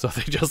arrived, so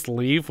they just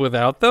leave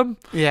without them.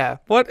 Yeah.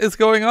 What is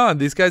going on?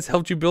 These guys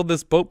helped you build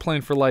this boat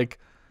plane for like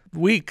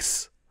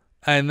weeks,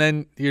 and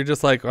then you're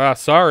just like,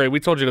 sorry, we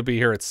told you to be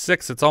here at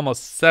 6. It's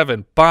almost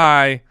 7.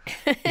 Bye.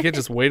 You can't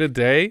just wait a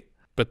day.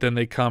 But then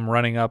they come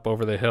running up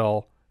over the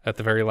hill at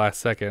the very last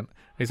second.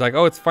 He's like,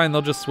 oh, it's fine.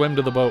 They'll just swim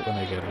to the boat when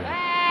they get here.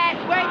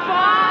 Wait for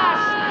us!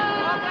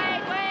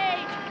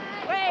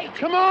 Oh, wait!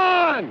 Come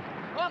on!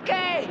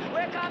 Okay,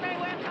 we're coming!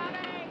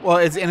 Well,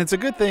 it's a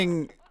good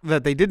thing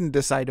that they didn't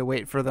decide to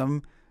wait for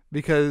them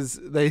because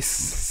they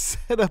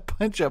set a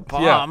bunch of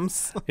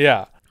bombs.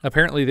 Yeah.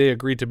 Apparently they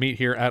agreed to meet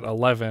here at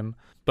 11,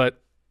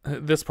 but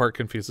this part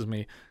confuses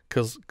me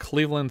because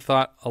Cleveland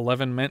thought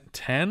 11 meant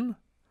 10?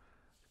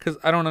 Because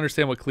I don't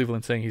understand what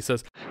Cleveland's saying. He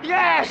says,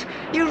 Yes,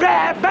 you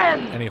rebel!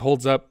 and he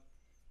holds up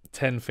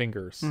 10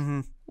 fingers.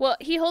 Mm-hmm. Well,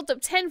 he holds up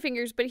 10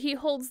 fingers, but he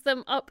holds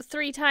them up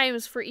 3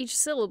 times for each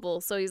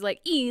syllable. So he's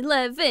like,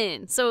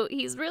 11. So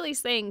he's really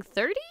saying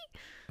 30?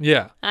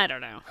 Yeah. I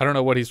don't know. I don't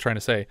know what he's trying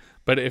to say,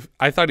 but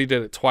I thought he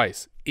did it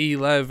twice.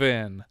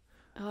 11.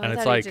 Oh, and I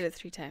it's thought like, he did it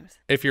 3 times.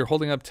 if you're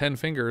holding up 10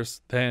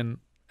 fingers, then,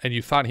 and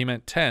you thought he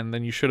meant 10,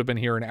 then you should have been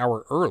here an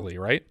hour early,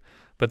 right?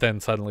 But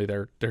then suddenly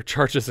their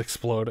charges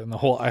explode and the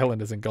whole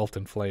island is engulfed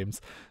in flames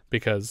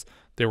because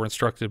they were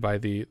instructed by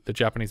the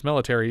Japanese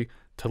military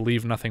to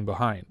leave nothing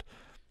behind.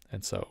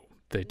 And so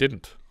they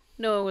didn't.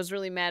 Noah was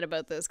really mad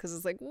about this because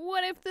it's like,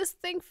 what if this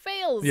thing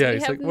fails? Yeah, We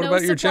he's have like, what no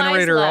about your supplies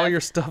generator, all left."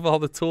 your stuff, all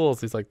the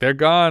tools? He's like, they're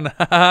gone.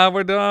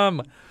 We're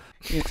dumb.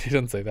 He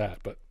doesn't say that,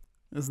 but.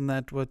 Isn't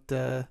that what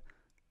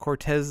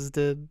Cortez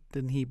did?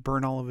 Didn't he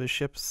burn all of his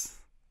ships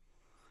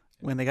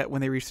when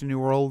they reached the New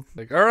World?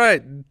 Like, all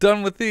right,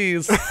 done with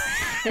these.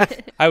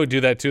 I would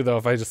do that too, though.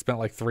 If I just spent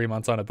like 3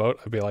 months on a boat,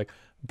 I'd be like,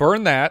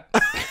 burn that.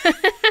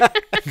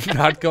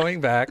 Not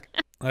going back.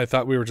 I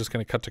thought we were just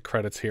going to cut to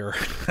credits here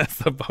as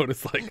the boat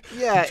is like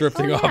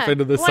drifting off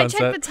into the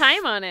sunset. I checked the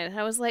time on it.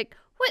 I was like,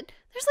 what?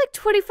 There's like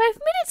 25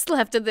 minutes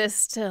left of this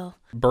still.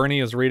 Bernie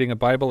is reading a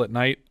Bible at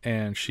night,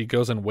 and she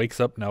goes and wakes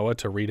up Noah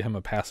to read him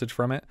a passage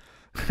from it.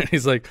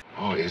 He's like,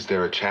 Oh, is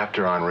there a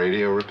chapter on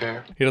radio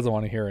repair? he doesn't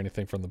want to hear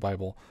anything from the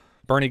Bible.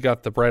 Bernie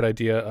got the bright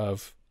idea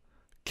of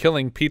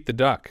killing Pete the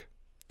duck.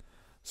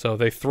 So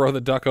they throw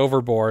the duck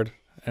overboard,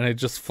 and it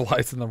just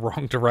flies in the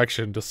wrong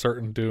direction to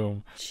certain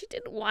doom. She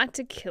didn't want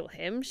to kill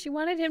him. She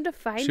wanted him to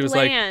find She was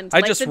land.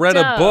 like, I just the read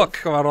dove. a book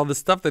about all the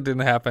stuff that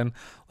didn't happen.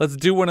 Let's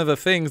do one of the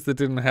things that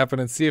didn't happen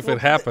and see if it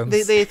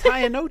happens. They tie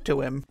a note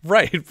to him.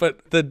 Right,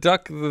 but the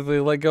duck that they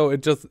let go,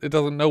 it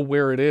doesn't know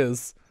where it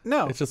is.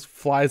 No. It just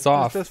flies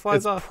off. just flies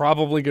it's off.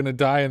 probably going to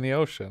die in the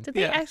ocean. Did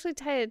they actually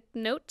tie a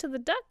note to the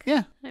duck?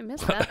 Yeah. I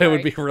missed that It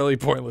would part. be really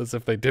pointless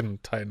if they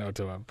didn't tie a note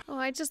to him. Oh,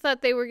 I just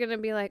thought they were going to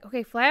be like,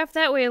 okay, fly off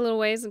that way a little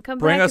ways and come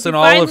Bring back us if an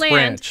you find olive land.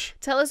 branch.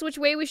 Tell us which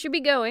way we should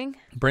be going.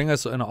 Bring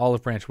us an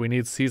olive branch. We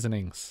need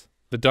seasonings.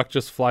 The duck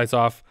just flies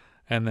off,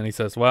 and then he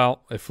says,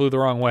 well, it flew the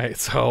wrong way,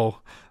 so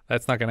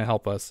that's not going to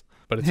help us.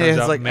 But it turns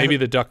out like, maybe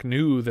the duck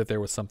knew that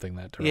there was something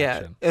that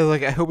direction. Yeah,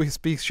 like I hope he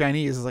speaks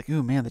Chinese. It's like,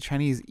 ooh, man, the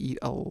Chinese eat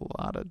a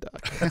lot of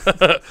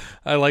duck.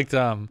 I liked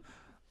the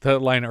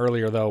line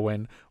earlier, though,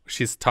 when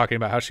she's talking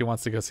about how she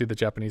wants to go see the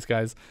Japanese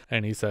guys,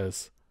 and he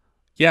says,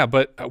 yeah,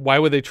 but why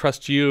would they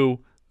trust you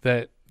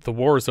that the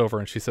war's over,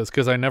 and she says,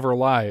 "'Cause I never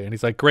lie." And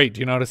he's like, "Great, do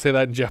you know how to say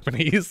that in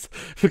Japanese?"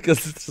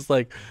 Because it's just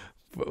like,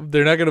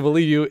 they're not going to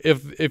believe you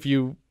if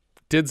you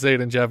did say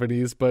it in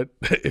Japanese, but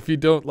if you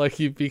don't, like,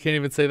 you can't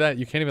even say that.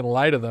 You can't even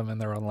lie to them in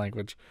their own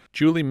language.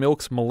 Julie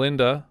milks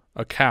Melinda,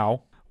 a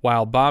cow,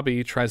 while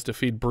Bobby tries to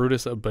feed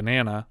Brutus a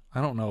banana.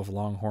 I don't know if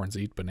longhorns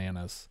eat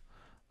bananas.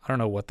 I don't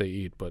know what they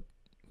eat, but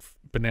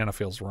banana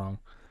feels wrong.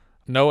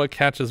 Noah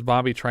catches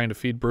Bobby trying to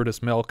feed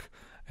Brutus milk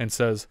and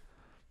says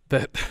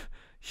that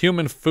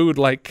human food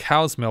like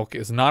cow's milk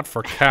is not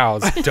for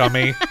cows,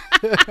 dummy.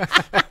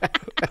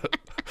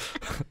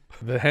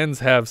 The hens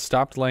have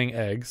stopped laying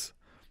eggs,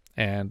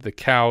 and the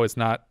cow is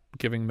not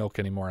giving milk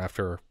anymore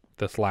after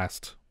this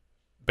last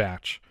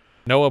batch.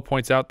 Noah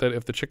points out that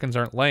if the chickens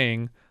aren't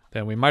laying,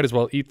 then we might as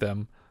well eat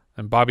them,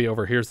 and Bobby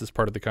overhears this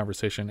part of the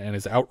conversation and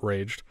is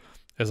outraged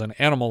as an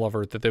animal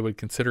lover that they would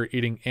consider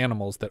eating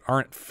animals that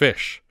aren't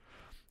fish.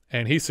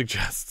 And he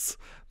suggests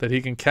that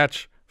he can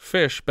catch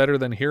fish better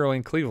than Hiro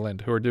and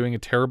Cleveland, who are doing a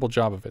terrible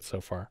job of it so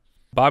far.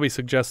 Bobby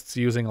suggests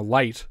using a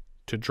light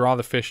to draw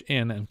the fish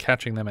in and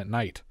catching them at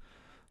night.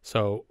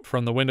 So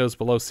from the windows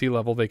below sea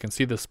level, they can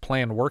see this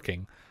plan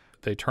working.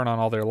 They turn on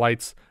all their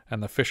lights,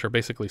 and the fish are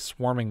basically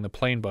swarming the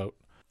plane boat.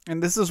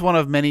 And this is one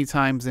of many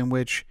times in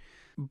which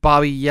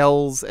Bobby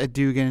yells at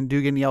Dugan, and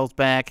Dugan yells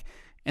back,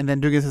 and then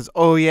Dugan says,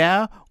 "Oh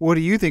yeah? What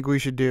do you think we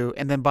should do?"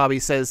 And then Bobby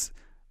says,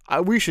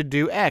 "We should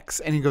do X."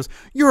 And he goes,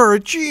 "You're a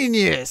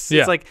genius!"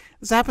 Yeah. It's like,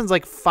 this happens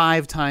like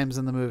 5 times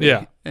in the movie.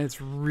 Yeah. And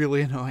it's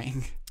really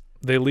annoying.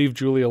 They leave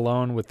Julie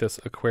alone with this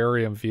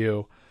aquarium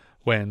view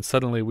when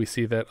suddenly we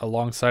see that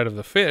alongside of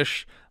the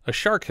fish, a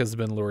shark has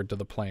been lured to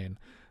the plane.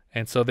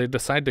 And so they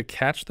decide to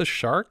catch the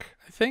shark,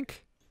 I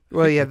think.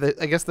 Well, yeah,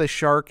 I guess the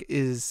shark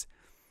is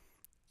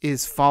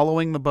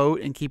following the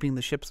boat and keeping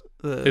the ships.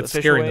 It's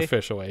scaring the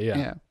fish away.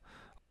 Yeah.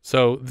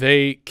 So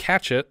they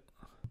catch it.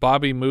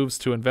 Bobby moves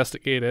to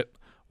investigate it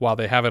while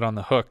they have it on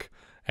the hook,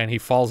 and he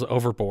falls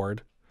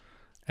overboard.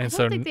 And I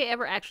don't think they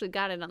ever actually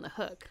got it on the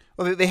hook.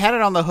 Well, they had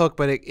it on the hook,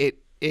 but it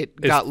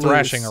got loose.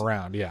 Thrashing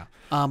around. Yeah.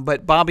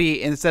 But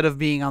Bobby, instead of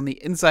being on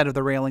the inside of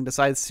the railing,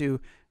 decides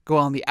to go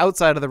on the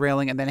outside of the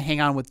railing and then hang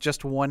on with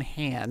just one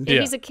hand. Yeah,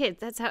 he's a kid.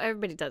 That's how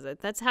everybody does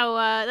it. That's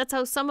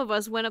how some of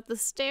us went up the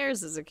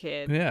stairs as a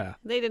kid. Yeah.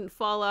 They didn't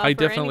fall off. I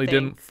definitely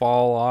didn't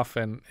fall off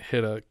and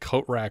hit a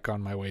coat rack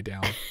on my way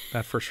down.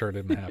 That for sure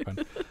didn't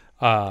happen.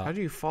 How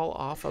do you fall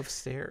off of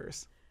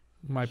stairs?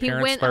 My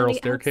parents' spiral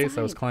staircase.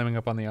 Outside. I was climbing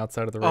up on the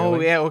outside of the railing. Oh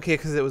yeah, okay,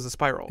 because it was a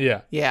spiral. Yeah,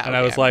 yeah. And okay,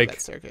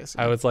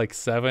 I was like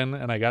 7,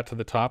 and I got to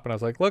the top, and I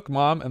was like, "Look,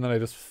 Mom!" And then I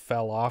just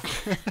fell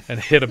off and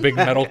hit a big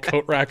metal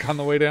coat rack on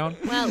the way down.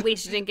 Well, at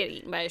least you didn't get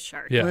eaten by a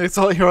shark. Yeah, it's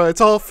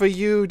all for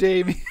you,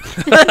 Damien.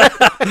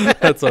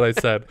 That's what I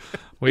said.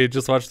 We had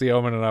just watched The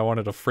Omen, and I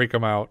wanted to freak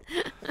him out.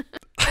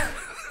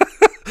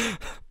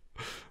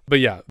 But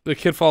yeah, the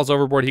kid falls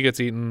overboard. He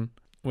gets eaten.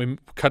 We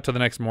cut to the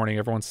next morning.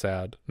 Everyone's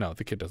sad. No,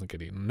 the kid doesn't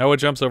get eaten. Noah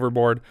jumps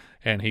overboard,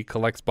 and he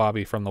collects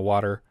Bobby from the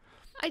water.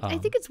 I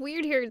think it's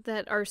weird here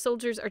that our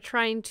soldiers are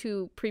trying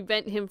to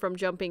prevent him from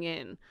jumping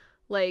in.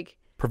 Like,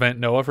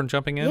 prevent Noah from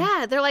jumping in?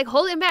 Yeah, they're like,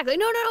 hold him back. Like,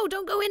 no,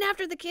 don't go in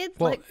after the kid.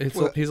 Well,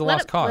 like, he's a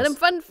lost cause. Let him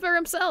fund for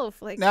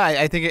himself. Like, no,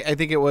 I think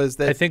it was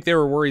that. I think they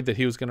were worried that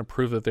he was going to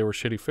prove that they were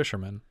shitty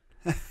fishermen,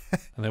 and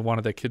they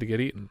wanted that kid to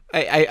get eaten.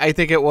 I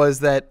think it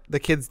was that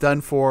the kid's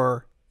done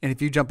for. And if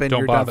you jump in,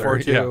 you're done for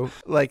too. Yeah.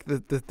 Like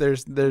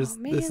there's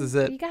man, this is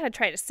it. You gotta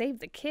try to save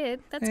the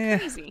kid. That's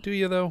crazy. Do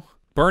you though?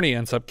 Bernie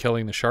ends up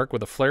killing the shark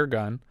with a flare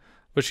gun,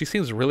 but she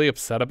seems really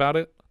upset about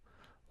it.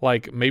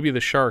 Like maybe the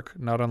shark,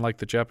 not unlike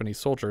the Japanese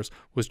soldiers,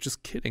 was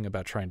just kidding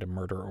about trying to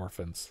murder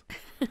orphans.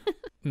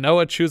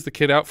 Noah chews the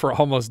kid out for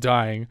almost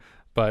dying,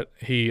 but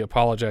he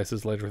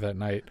apologizes later that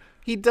night.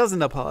 He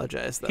doesn't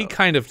apologize, though. He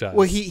kind of does.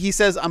 Well, he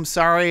says, "I'm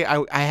sorry.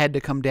 I had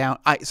to come down.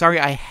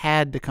 I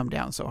had to come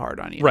down so hard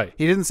on you." Right.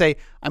 He didn't say,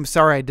 "I'm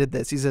sorry I did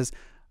this." He says,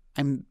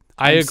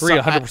 I agree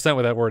 100%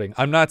 with that wording.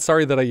 I'm not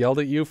sorry that I yelled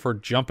at you for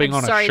jumping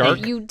on a shark.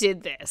 Sorry that you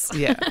did this.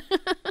 Yeah.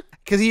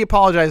 Because he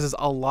apologizes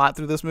a lot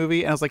through this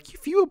movie, and I was like,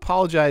 if you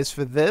apologize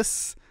for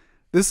this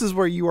is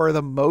where you are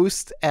the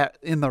most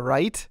in the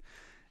right.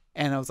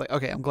 And I was like,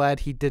 okay, I'm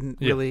glad he didn't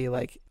really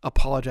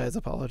apologize.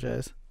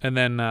 And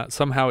then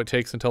somehow it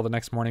takes until the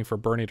next morning for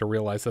Bernie to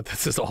realize that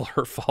this is all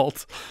her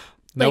fault.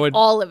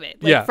 All of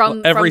it. Like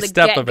from every the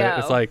step get-go. of it.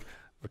 It's like,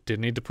 didn't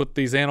need to put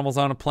these animals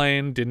on a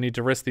plane. Didn't need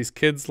to risk these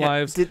kids'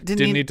 lives.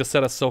 Didn't need to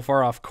set us so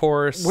far off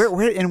course.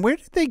 Where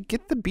did they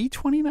get the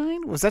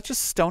B-29? Was that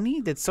just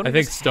Stoney? Did Stoney? I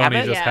think just Stoney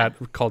have it? just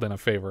had called in a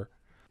favor.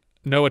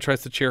 Noah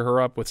tries to cheer her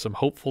up with some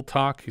hopeful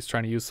talk. He's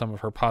trying to use some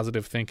of her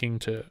positive thinking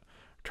to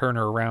turn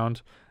her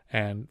around.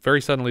 And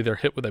very suddenly they're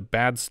hit with a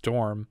bad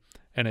storm,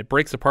 and it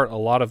breaks apart a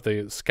lot of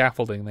the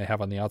scaffolding they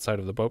have on the outside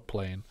of the boat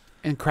plane.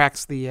 And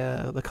cracks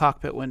the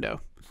cockpit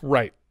window.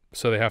 Right.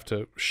 So they have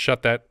to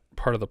shut that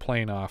part of the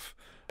plane off.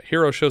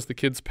 Hiro shows the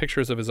kids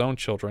pictures of his own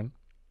children,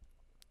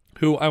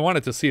 who I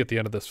wanted to see at the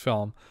end of this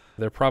film.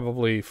 They're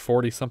probably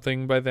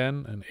 40-something by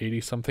then and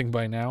 80-something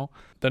by now.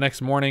 The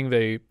next morning,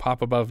 they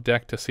pop above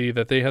deck to see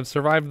that they have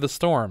survived the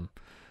storm.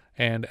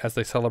 And as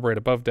they celebrate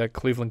above deck,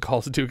 Cleveland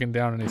calls Dugan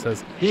down and he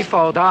says, He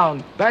fall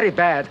down very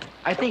bad.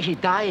 I think he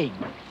dying.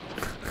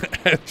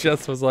 and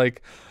Jess was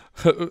like,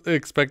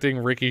 expecting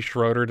Ricky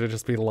Schroder to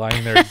just be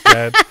lying there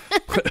dead.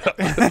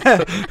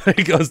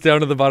 He goes down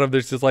to the bottom.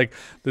 There's just like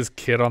this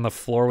kid on the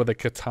floor with a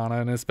katana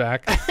in his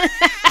back.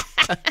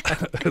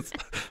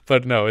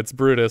 But no, it's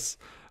Brutus.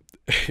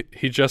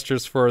 He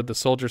gestures for the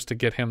soldiers to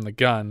get him the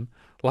gun.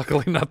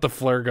 Luckily, not the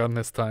flare gun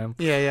this time.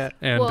 Yeah.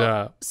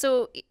 And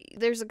so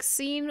there's a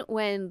scene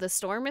when the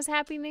storm is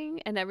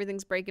happening and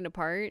everything's breaking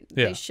apart.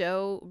 Yeah. They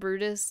show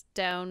Brutus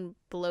down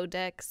below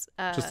decks,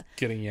 just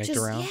getting yanked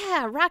around.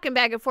 Yeah, rocking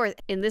back and forth.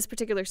 In this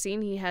particular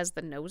scene, he has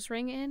the nose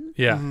ring in.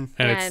 Yeah,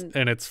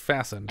 and it's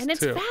fastened. And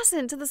it's too.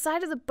 fastened to the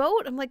side of the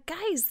boat. I'm like,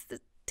 guys,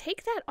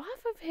 take that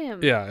off of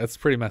him. Yeah, it's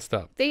pretty messed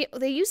up. They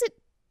use it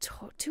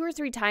 2 or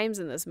 3 times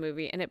in this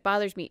movie, and it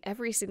bothers me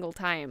every single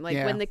time. Like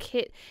when the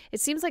kid,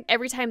 it seems like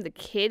every time the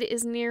kid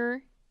is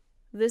near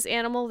this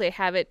animal, they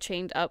have it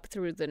chained up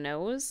through the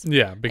nose.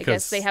 Yeah, because I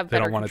guess they have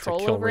better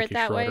control over it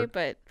that way.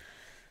 But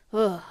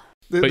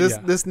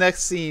this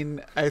next scene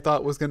I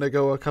thought was going to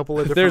go a couple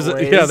of different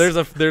ways. Yeah,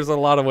 there's a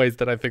lot of ways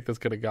that I think this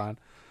could have gone.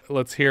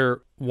 Let's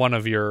hear one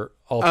of your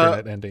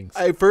alternate endings.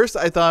 At first,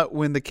 I thought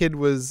when the kid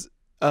was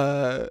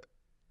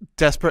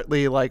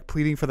desperately like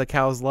pleading for the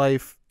cow's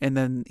life, and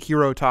then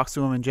Hiro talks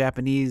to him in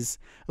Japanese,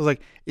 I was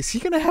like, is he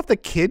gonna have the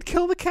kid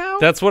kill the cow?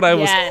 That's what I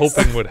was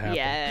hoping would happen.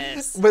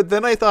 Yes. But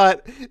then I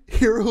thought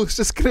Hiro was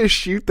just gonna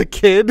shoot the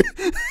kid.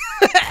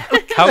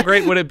 How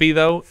great would it be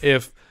though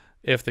if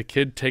the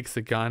kid takes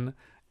the gun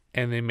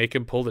and they make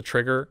him pull the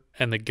trigger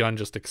and the gun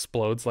just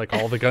explodes like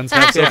all the guns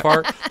have so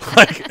far?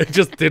 Like it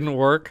just didn't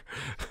work.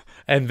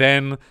 And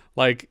then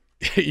like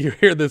you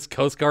hear this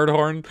Coast Guard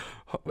horn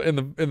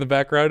in the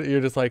background.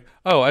 You're just like,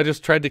 oh, I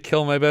just tried to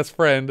kill my best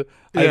friend.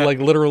 I like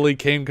literally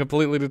came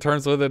completely to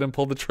terms with it and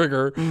pulled the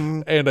trigger,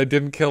 and I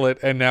didn't kill it,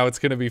 and now it's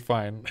gonna be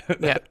fine.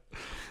 Yeah.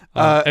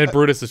 And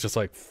Brutus is just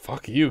like,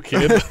 fuck you,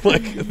 kid.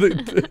 Like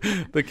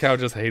the cow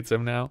just hates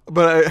him now.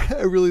 But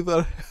I really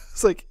thought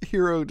it's like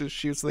Hiro just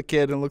shoots the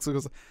kid and looks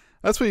like,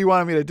 that's what you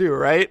wanted me to do,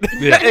 right?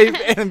 Yeah.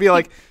 and be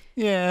like,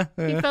 yeah.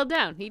 He fell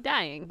down. He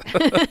dying.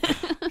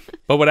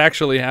 But what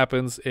actually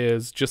happens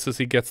is just as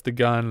he gets the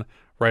gun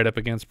right up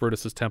against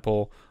Brutus's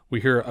temple, we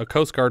hear a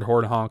Coast Guard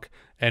horn honk,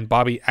 and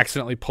Bobby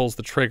accidentally pulls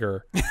the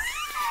trigger. No,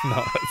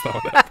 that's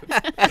not what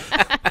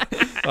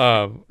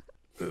happens.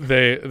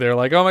 They're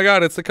like, oh my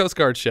god, it's the Coast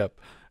Guard ship.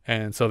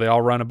 And so they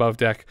all run above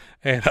deck.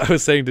 And I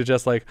was saying to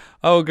Jess, like,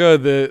 oh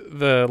good,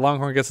 the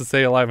Longhorn gets to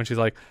stay alive. And she's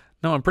like,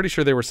 no, I'm pretty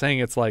sure they were saying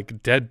it's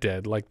like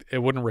dead. Like it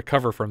wouldn't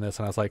recover from this.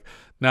 And I was like,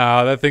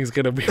 nah, that thing's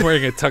going to be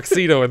wearing a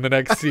tuxedo in the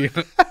next scene.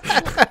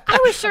 I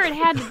was sure it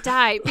had to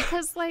die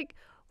because like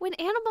when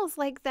animals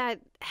like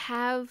that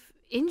have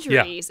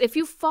injuries, if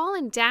you've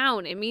fallen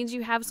down, it means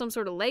you have some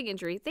sort of leg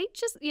injury. They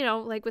just,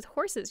 like with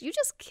horses, you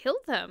just kill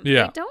them.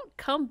 Yeah. They don't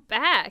come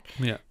back.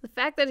 Yeah. The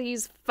fact that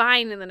he's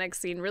fine in the next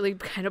scene really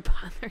kind of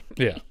bothered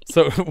me. Yeah.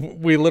 So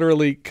we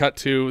literally cut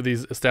to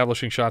these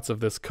establishing shots of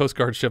this Coast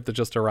Guard ship that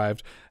just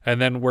arrived,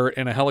 and then we're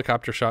in a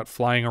helicopter shot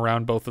flying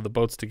around both of the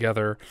boats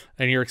together,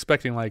 and you're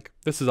expecting like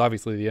this is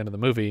obviously the end of the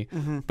movie,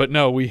 but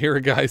no, we hear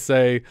a guy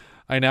say,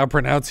 I now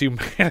pronounce you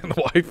man and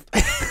wife.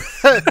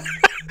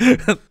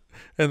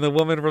 And the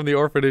woman from the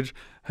orphanage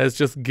has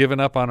just given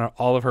up on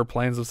all of her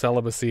plans of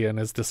celibacy and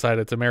has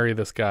decided to marry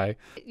this guy.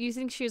 You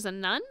think she was a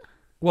nun?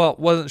 Well,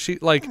 wasn't she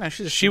like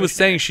she was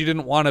saying missionary. she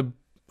didn't want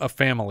a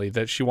family,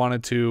 that she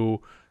wanted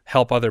to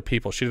help other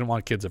people. She didn't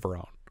want kids of her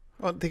own.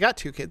 Well, they got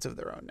 2 kids of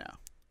their own now.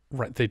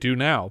 Right, they do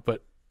now,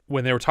 but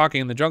when they were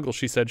talking in the jungle,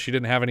 she said she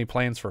didn't have any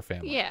plans for a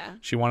family. Yeah.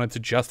 She wanted to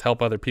just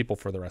help other people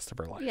for the rest of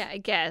her life. Yeah, I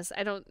guess.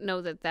 I don't know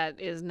that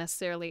is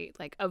necessarily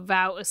like a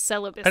vow of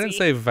celibacy. I didn't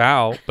say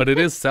vow, but it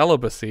is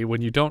celibacy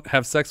when you don't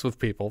have sex with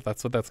people.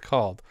 That's what that's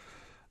called.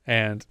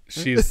 And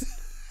she's...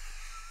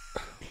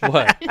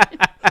 What?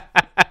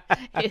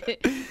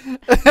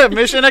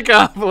 Mission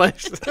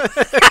accomplished.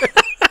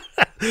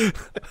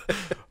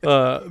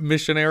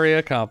 Missionary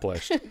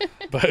accomplished.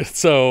 But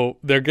so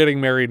they're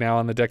getting married now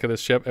on the deck of this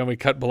ship, and we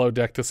cut below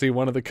deck to see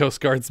one of the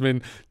Coast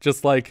Guardsmen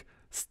just like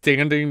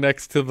standing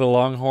next to the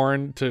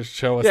Longhorn to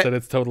show us that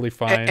it's totally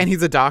fine. And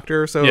he's a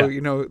doctor, so you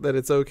know that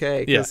it's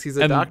okay because he's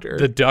a doctor.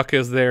 The duck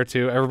is there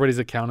too. Everybody's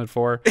accounted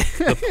for.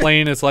 The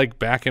plane is like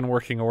back in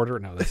working order.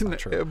 No, that's not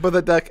true. But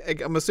the duck,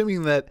 I'm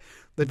assuming that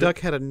the duck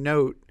had a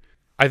note.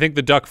 I think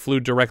the duck flew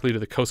directly to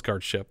the Coast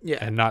Guard ship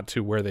and not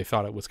to where they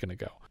thought it was going to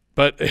go.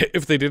 But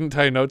if they didn't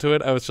tie a note to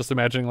it, I was just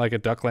imagining like a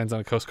duck lands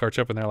on a Coast Guard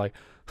ship and they're like,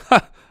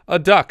 ha, a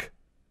duck.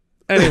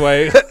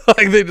 Anyway,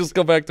 like they just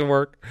go back to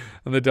work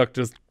and the duck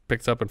just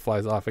picks up and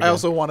flies off again. I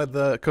also wanted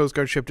the Coast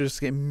Guard ship to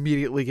just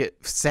immediately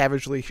get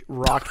savagely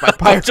rocked by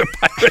pirates.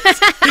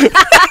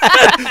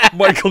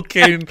 Michael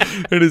Caine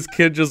and his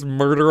kid just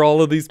murder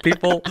all of these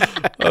people.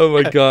 Oh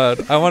my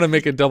God. I want to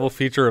make a double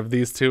feature of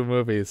these 2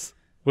 movies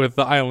with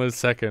The Island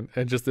second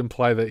and just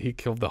imply that he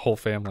killed the whole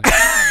family.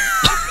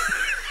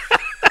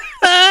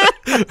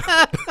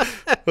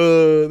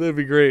 That'd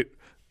be great.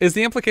 Is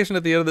the implication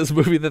at the end of this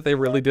movie that they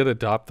really did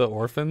adopt the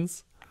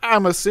orphans?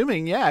 I'm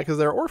assuming, yeah, because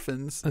they're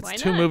orphans.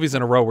 That's two movies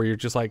in a row where you're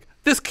just like,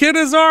 this kid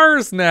is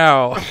ours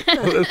now.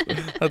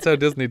 That's how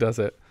Disney does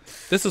it.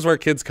 This is where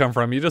kids come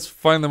from. You just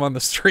find them on the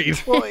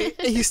street. Well,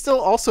 he still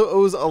also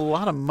owes a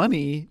lot of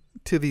money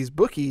to these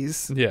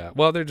bookies. Yeah,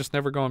 well, they're just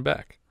never going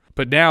back.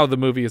 But now the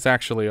movie is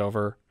actually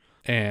over,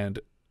 and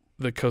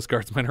the Coast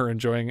Guardsmen are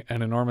enjoying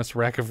an enormous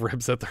rack of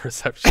ribs at the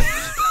reception.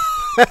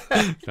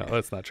 No,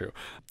 that's not true.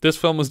 This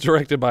film was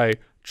directed by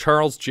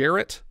Charles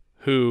Jarrott,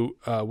 who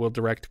will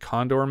direct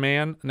Condor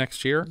Man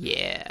next year.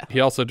 Yeah. He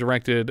also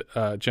directed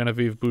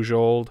Genevieve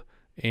Bujold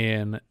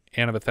in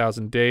Anne of a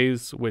Thousand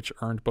Days, which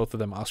earned both of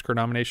them Oscar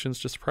nominations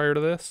just prior to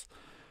this.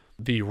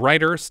 The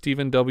writer,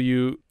 Stephen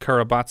W.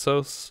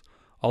 Carabatsos,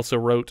 also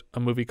wrote a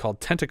movie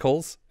called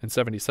Tentacles in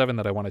 1977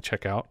 that I want to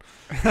check out.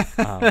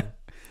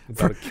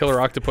 About a killer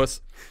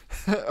octopus.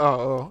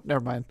 Oh,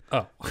 never mind.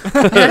 Oh.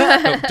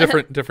 No,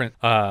 different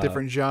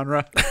different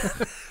genre.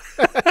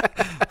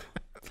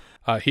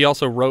 He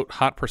also wrote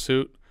Hot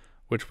Pursuit,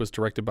 which was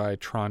directed by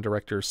Tron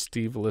director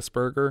Steve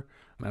Lisberger.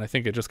 And I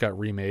think it just got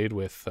remade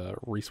with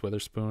Reese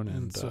Witherspoon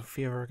and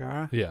Sofia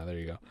Vergara. Yeah, there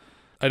you go.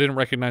 I didn't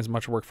recognize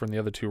much work from the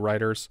other two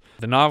writers.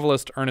 The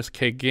novelist Ernest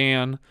K.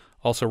 Gann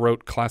also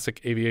wrote classic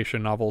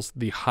aviation novels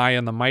The High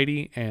and the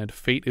Mighty and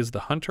Fate is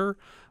the Hunter,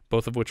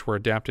 both of which were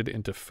adapted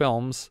into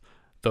films,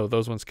 though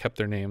those ones kept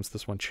their names.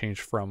 This one changed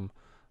from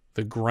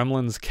The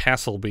Gremlins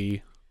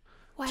Castleby.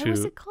 Why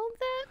was it called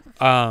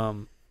that?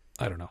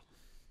 I don't know.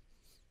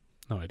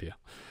 No idea.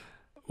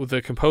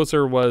 The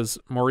composer was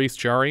Maurice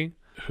Jarry,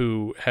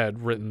 who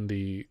had written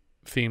the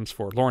themes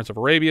for Lawrence of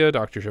Arabia,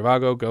 Dr.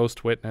 Zhivago,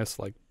 Ghost, Witness,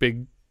 like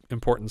big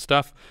important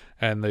stuff.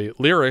 And the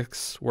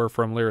lyrics were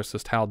from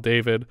lyricist Hal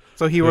David.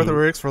 So he wrote the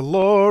lyrics for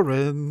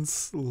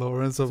Lawrence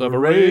of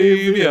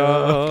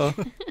Arabia.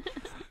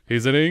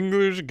 He's an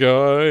English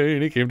guy,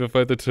 and he came to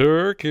fight the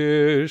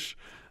Turkish.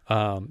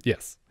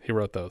 Yes, he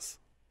wrote those.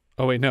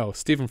 Oh, wait, no.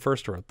 Stephen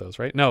Furst wrote those,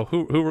 right? No,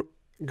 who?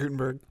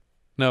 Gutenberg.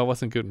 No, it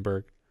wasn't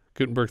Gutenberg.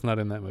 Gutenberg's not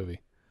in that movie.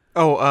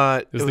 Oh,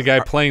 it was the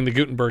guy playing the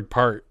Gutenberg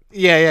part.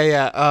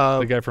 Yeah.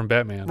 The guy from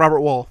Batman.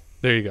 Robert Wall.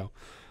 There you go.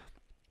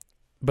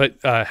 But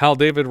Hal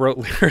David wrote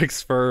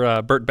lyrics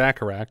for Burt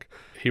Bacharach.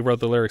 He wrote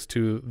the lyrics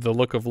to The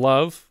Look of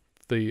Love,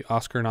 the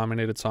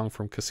Oscar-nominated song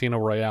from Casino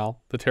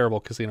Royale, the terrible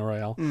Casino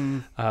Royale.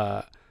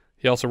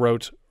 He also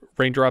wrote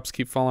Raindrops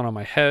Keep Falling on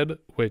My Head,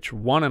 which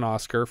won an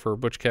Oscar for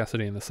Butch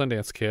Cassidy and the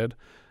Sundance Kid,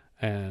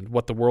 and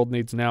What the World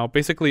Needs Now.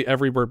 Basically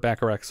every Burt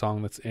Bacharach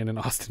song that's in an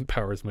Austin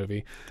Powers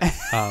movie.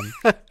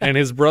 And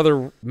his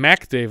brother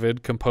Mac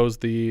David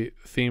composed the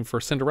theme for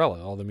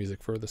Cinderella, all the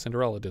music for the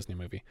Cinderella Disney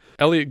movie.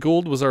 Elliott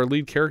Gould was our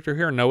lead character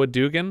here. Noah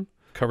Dugan,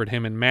 covered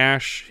him in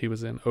MASH. He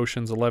was in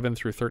Oceans 11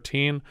 through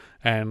 13,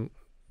 and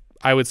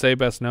I would say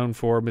best known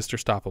for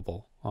Mr.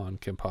 Stoppable on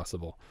Kim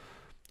Possible.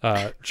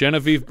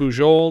 Genevieve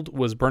Bujold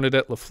was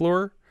Bernadette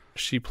Lafleur.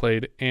 She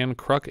played Anne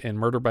Kruk in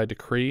Murder by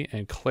Decree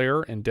and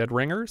Claire in Dead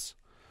Ringers.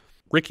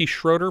 Ricky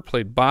Schroder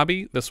played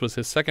Bobby. This was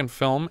his second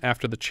film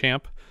after The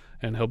Champ,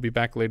 and he'll be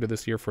back later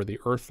this year for The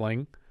Earthling.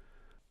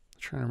 I'm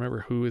trying to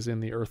remember who is in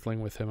The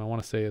Earthling with him. I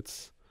want to say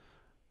it's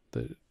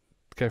the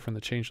guy from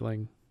The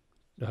Changeling,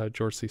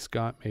 George C.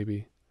 Scott,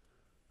 maybe.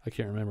 I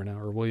can't remember now.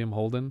 Or William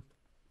Holden.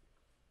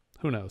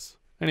 Who knows?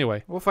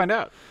 Anyway. We'll find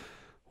out.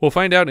 We'll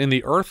find out in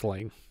The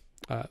Earthling.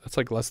 That's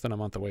like less than a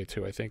month away,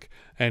 too, I think.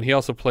 And he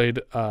also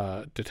played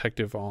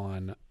detective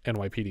on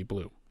NYPD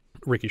Blue.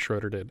 Ricky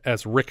Schroder did,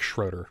 as Rick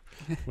Schroder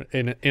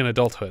in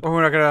adulthood. Or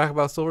we're not going to talk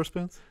about Silver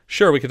Spoons?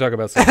 Sure, we could talk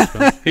about Silver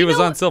Spoons. He was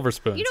on Silver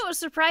Spoons. You know what's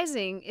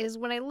surprising is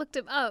when I looked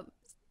him up,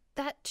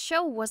 that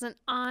show wasn't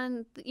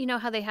on, you know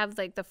how they have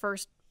like the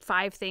first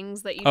 5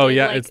 things that you Oh, did,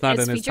 yeah, like, it's not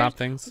in featured? his top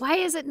things. Why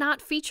is it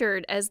not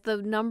featured as the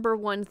number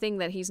one thing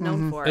that he's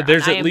known for?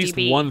 There's on at least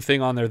IMDb? one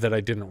thing on there that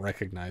I didn't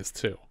recognize,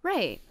 too.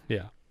 Right.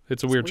 Yeah,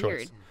 it's a weird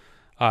choice.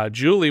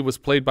 Julie was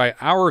played by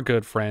our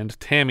good friend,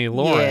 Tammy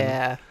Lauren.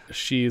 Yeah.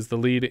 She's the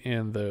lead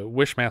in the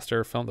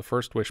Wishmaster film, the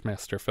first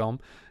Wishmaster film,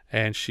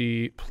 and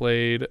she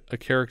played a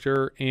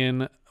character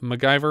in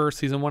MacGyver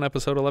Season 1,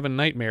 Episode 11,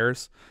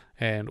 Nightmares,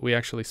 and we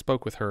actually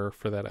spoke with her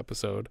for that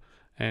episode,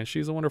 and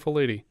she's a wonderful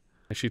lady.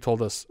 And she told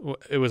us,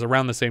 it was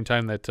around the same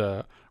time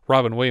that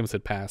Robin Williams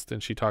had passed,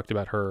 and she talked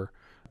about her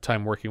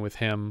time working with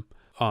him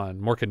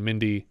on Mork and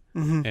Mindy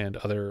and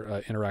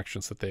other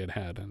interactions that they had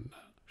had, and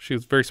she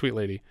was a very sweet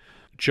lady.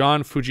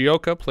 John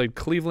Fujioka played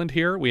Cleveland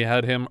here. We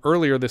had him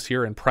earlier this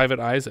year in Private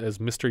Eyes as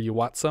Mr.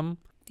 Uwatsum.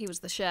 He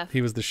was the chef.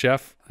 He was the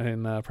chef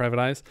in Private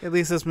Eyes. At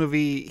least this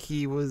movie,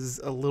 he was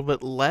a little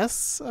bit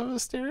less of a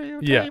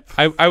stereotype.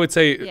 Yeah, I would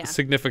say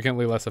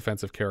significantly less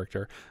offensive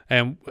character.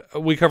 And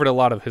we covered a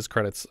lot of his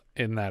credits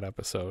in that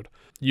episode.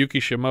 Yuki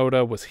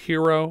Shimoda was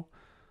Hiro,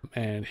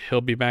 and he'll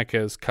be back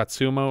as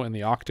Katsumo in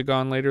the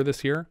Octagon later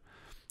this year.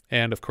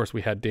 And, of course,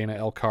 we had Dana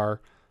Elcar,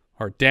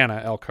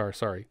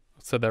 sorry.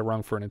 Said that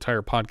wrong for an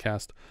entire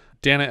podcast.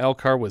 Dana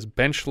Elcar was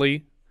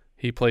Benchley.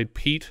 He played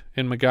Pete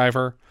in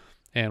MacGyver,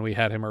 and we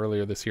had him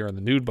earlier this year in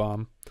The Nude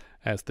Bomb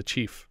as the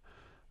chief.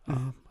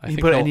 He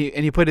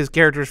put his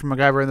characters from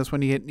MacGyver in this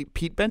one. He hit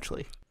Pete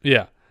Benchley.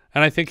 Yeah,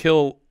 and I think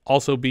he'll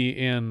also be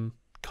in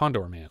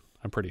Condor Man.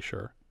 I'm pretty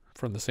sure.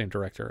 from the same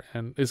director.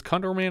 And is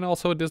Condor Man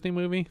also a Disney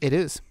movie? It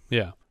is.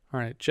 Yeah. All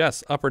right.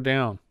 Jess, up or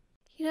down?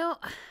 You know,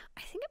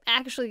 I think I'm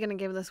actually going to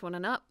give this one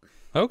an up.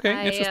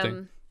 Okay,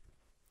 interesting.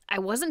 I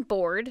wasn't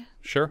bored.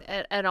 Sure.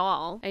 At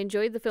all. I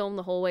enjoyed the film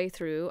the whole way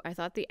through. I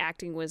thought the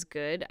acting was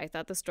good. I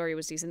thought the story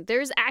was decent.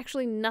 There's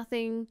actually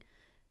nothing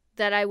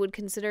that I would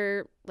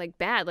consider like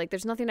bad. Like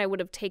there's nothing I would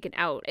have taken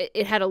out.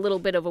 It had a little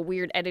bit of a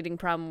weird editing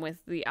problem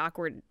with the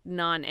awkward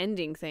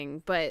non-ending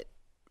thing, but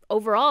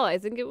overall I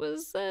think it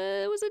was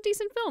a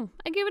decent film.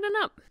 I gave it an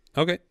up.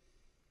 Okay.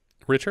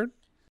 Richard?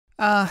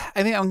 I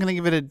think I'm going to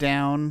give it a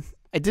down.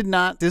 I did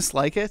not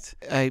dislike it.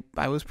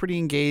 I was pretty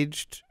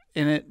engaged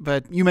in it,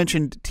 but you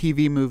mentioned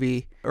TV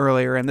movie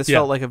earlier, and this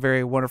felt like a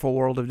very Wonderful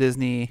World of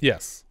Disney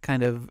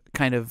kind of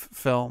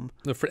film.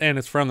 And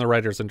it's from the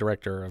writers and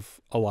director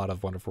of a lot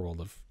of Wonderful World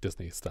of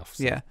Disney stuff.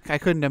 So. Yeah, I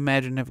couldn't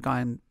imagine have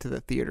gone to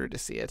the theater to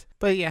see it.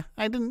 But yeah,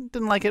 I didn't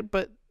like it,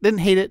 but didn't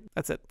hate it.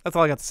 That's it. That's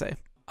all I got to say.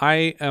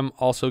 I am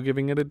also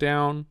giving it a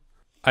down.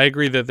 I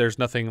agree that there's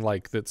nothing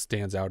like that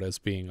stands out as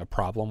being a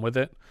problem with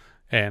it.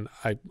 And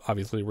I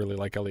obviously really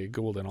like Elliott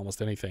Gould in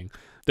almost anything.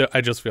 I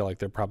just feel like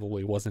there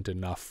probably wasn't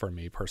enough for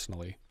me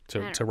personally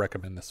to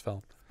recommend this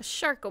film. A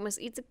shark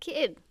almost eats a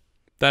kid.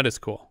 That is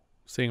cool.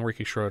 Seeing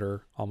Ricky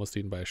Schroder almost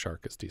eaten by a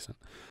shark is decent.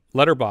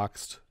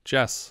 Letterboxd,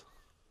 Jess.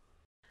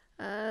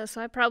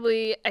 So I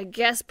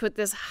guess, put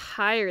this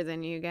higher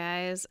than you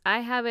guys.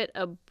 I have it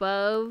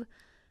above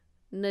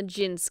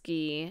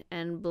Nijinsky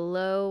and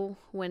below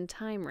When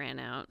Time Ran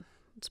Out.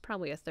 It's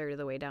probably a third of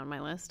the way down my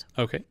list.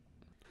 Okay.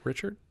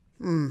 Richard?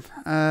 Boy.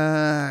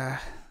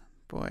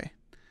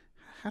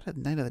 How did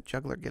Night of the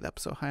Juggler get up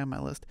so high on my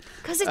list?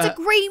 Because it's a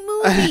great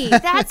movie.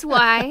 That's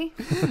why.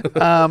 I think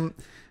I'm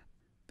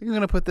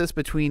going to put this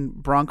between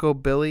Bronco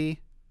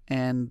Billy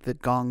and the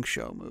Gong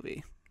Show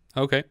movie.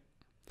 Okay.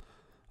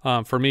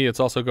 For me, it's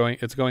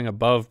going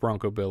above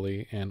Bronco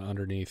Billy and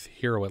underneath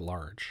Hiro at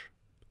Large.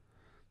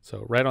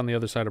 So right on the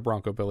other side of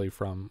Bronco Billy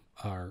from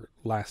our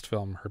last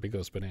film, Herbie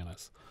Goes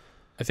Bananas.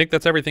 I think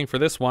that's everything for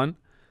this one.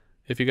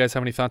 If you guys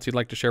have any thoughts you'd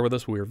like to share with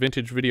us, we're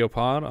Vintage Video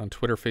Pod on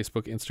Twitter,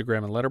 Facebook,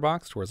 Instagram, and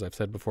Letterboxd, where, as I've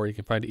said before, you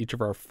can find each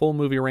of our full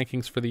movie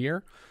rankings for the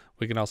year.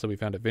 We can also be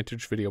found at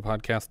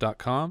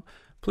vintagevideopodcast.com.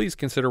 Please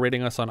consider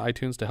rating us on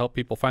iTunes to help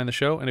people find the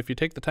show, and if you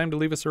take the time to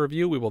leave us a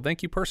review, we will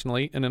thank you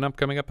personally in an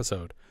upcoming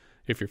episode.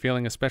 If you're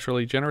feeling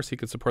especially generous, you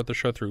can support the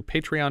show through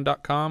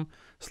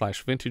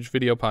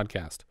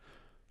patreon.com/vintagevideopodcast.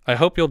 I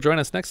hope you'll join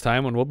us next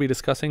time when we'll be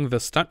discussing The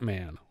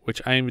Stuntman,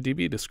 which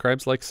IMDb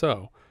describes like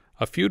so.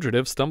 A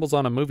fugitive stumbles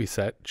on a movie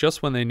set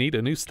just when they need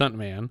a new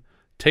stuntman,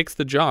 takes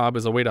the job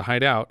as a way to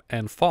hide out,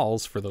 and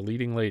falls for the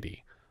leading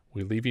lady.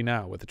 We leave you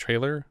now with a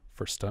trailer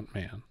for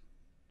Stuntman.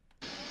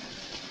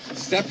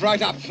 Step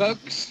right up,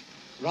 folks.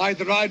 Ride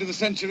the ride of the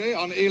century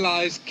on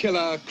Eli's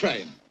killer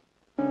crane.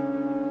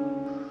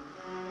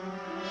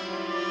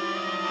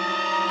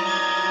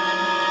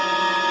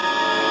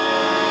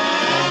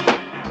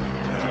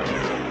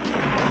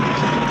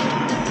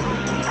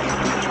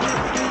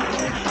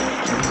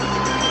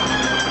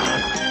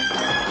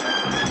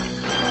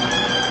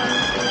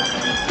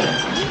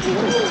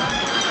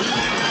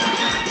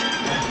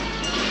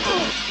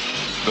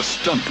 The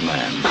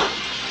Stuntman.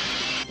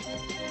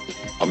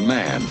 A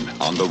man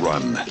on the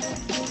run.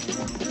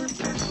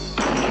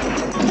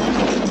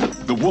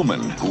 The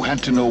woman who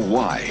had to know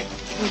why.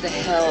 Who the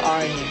hell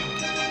are you?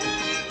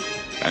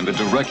 And the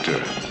director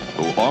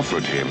who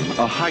offered him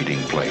a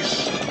hiding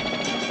place.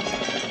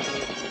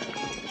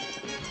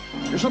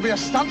 You shall be a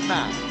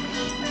stuntman,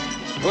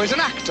 who is an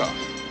actor,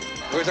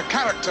 who is a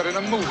character in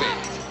a movie,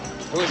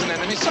 who is an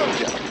enemy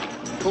soldier,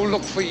 who will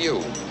look for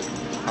you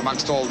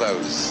amongst all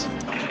those.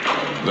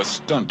 The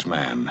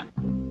Stuntman.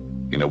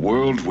 In a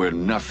world where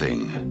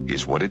nothing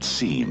is what it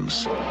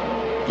seems,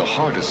 the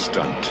hardest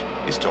stunt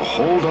is to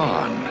hold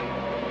on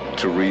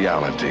to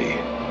reality.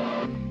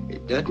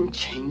 It doesn't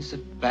change the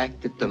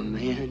fact that the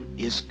man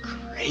is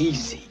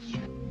crazy.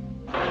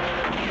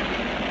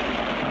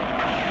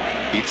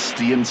 It's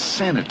the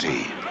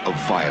insanity of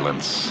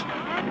violence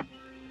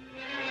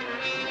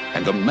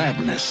and the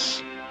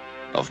madness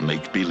of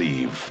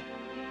make-believe.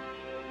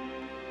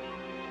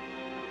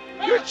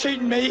 You're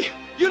cheating me.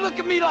 You look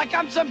at me like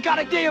I'm some kind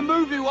of damn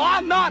movie. Well,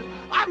 I'm not.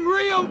 I'm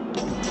real.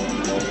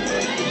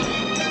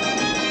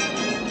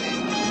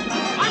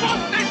 I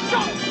want this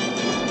shot.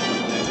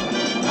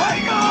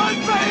 Hang on,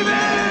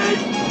 baby.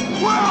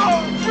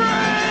 We're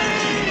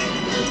free.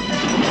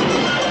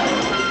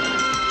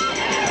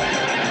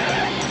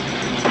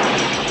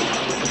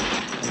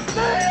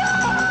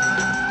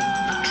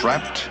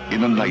 Trapped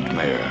in a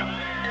nightmare,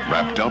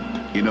 wrapped up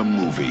in a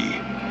movie.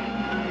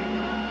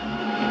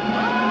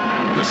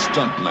 The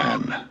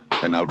Stuntman.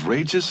 An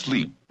outrageous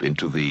leap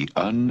into the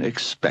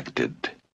unexpected.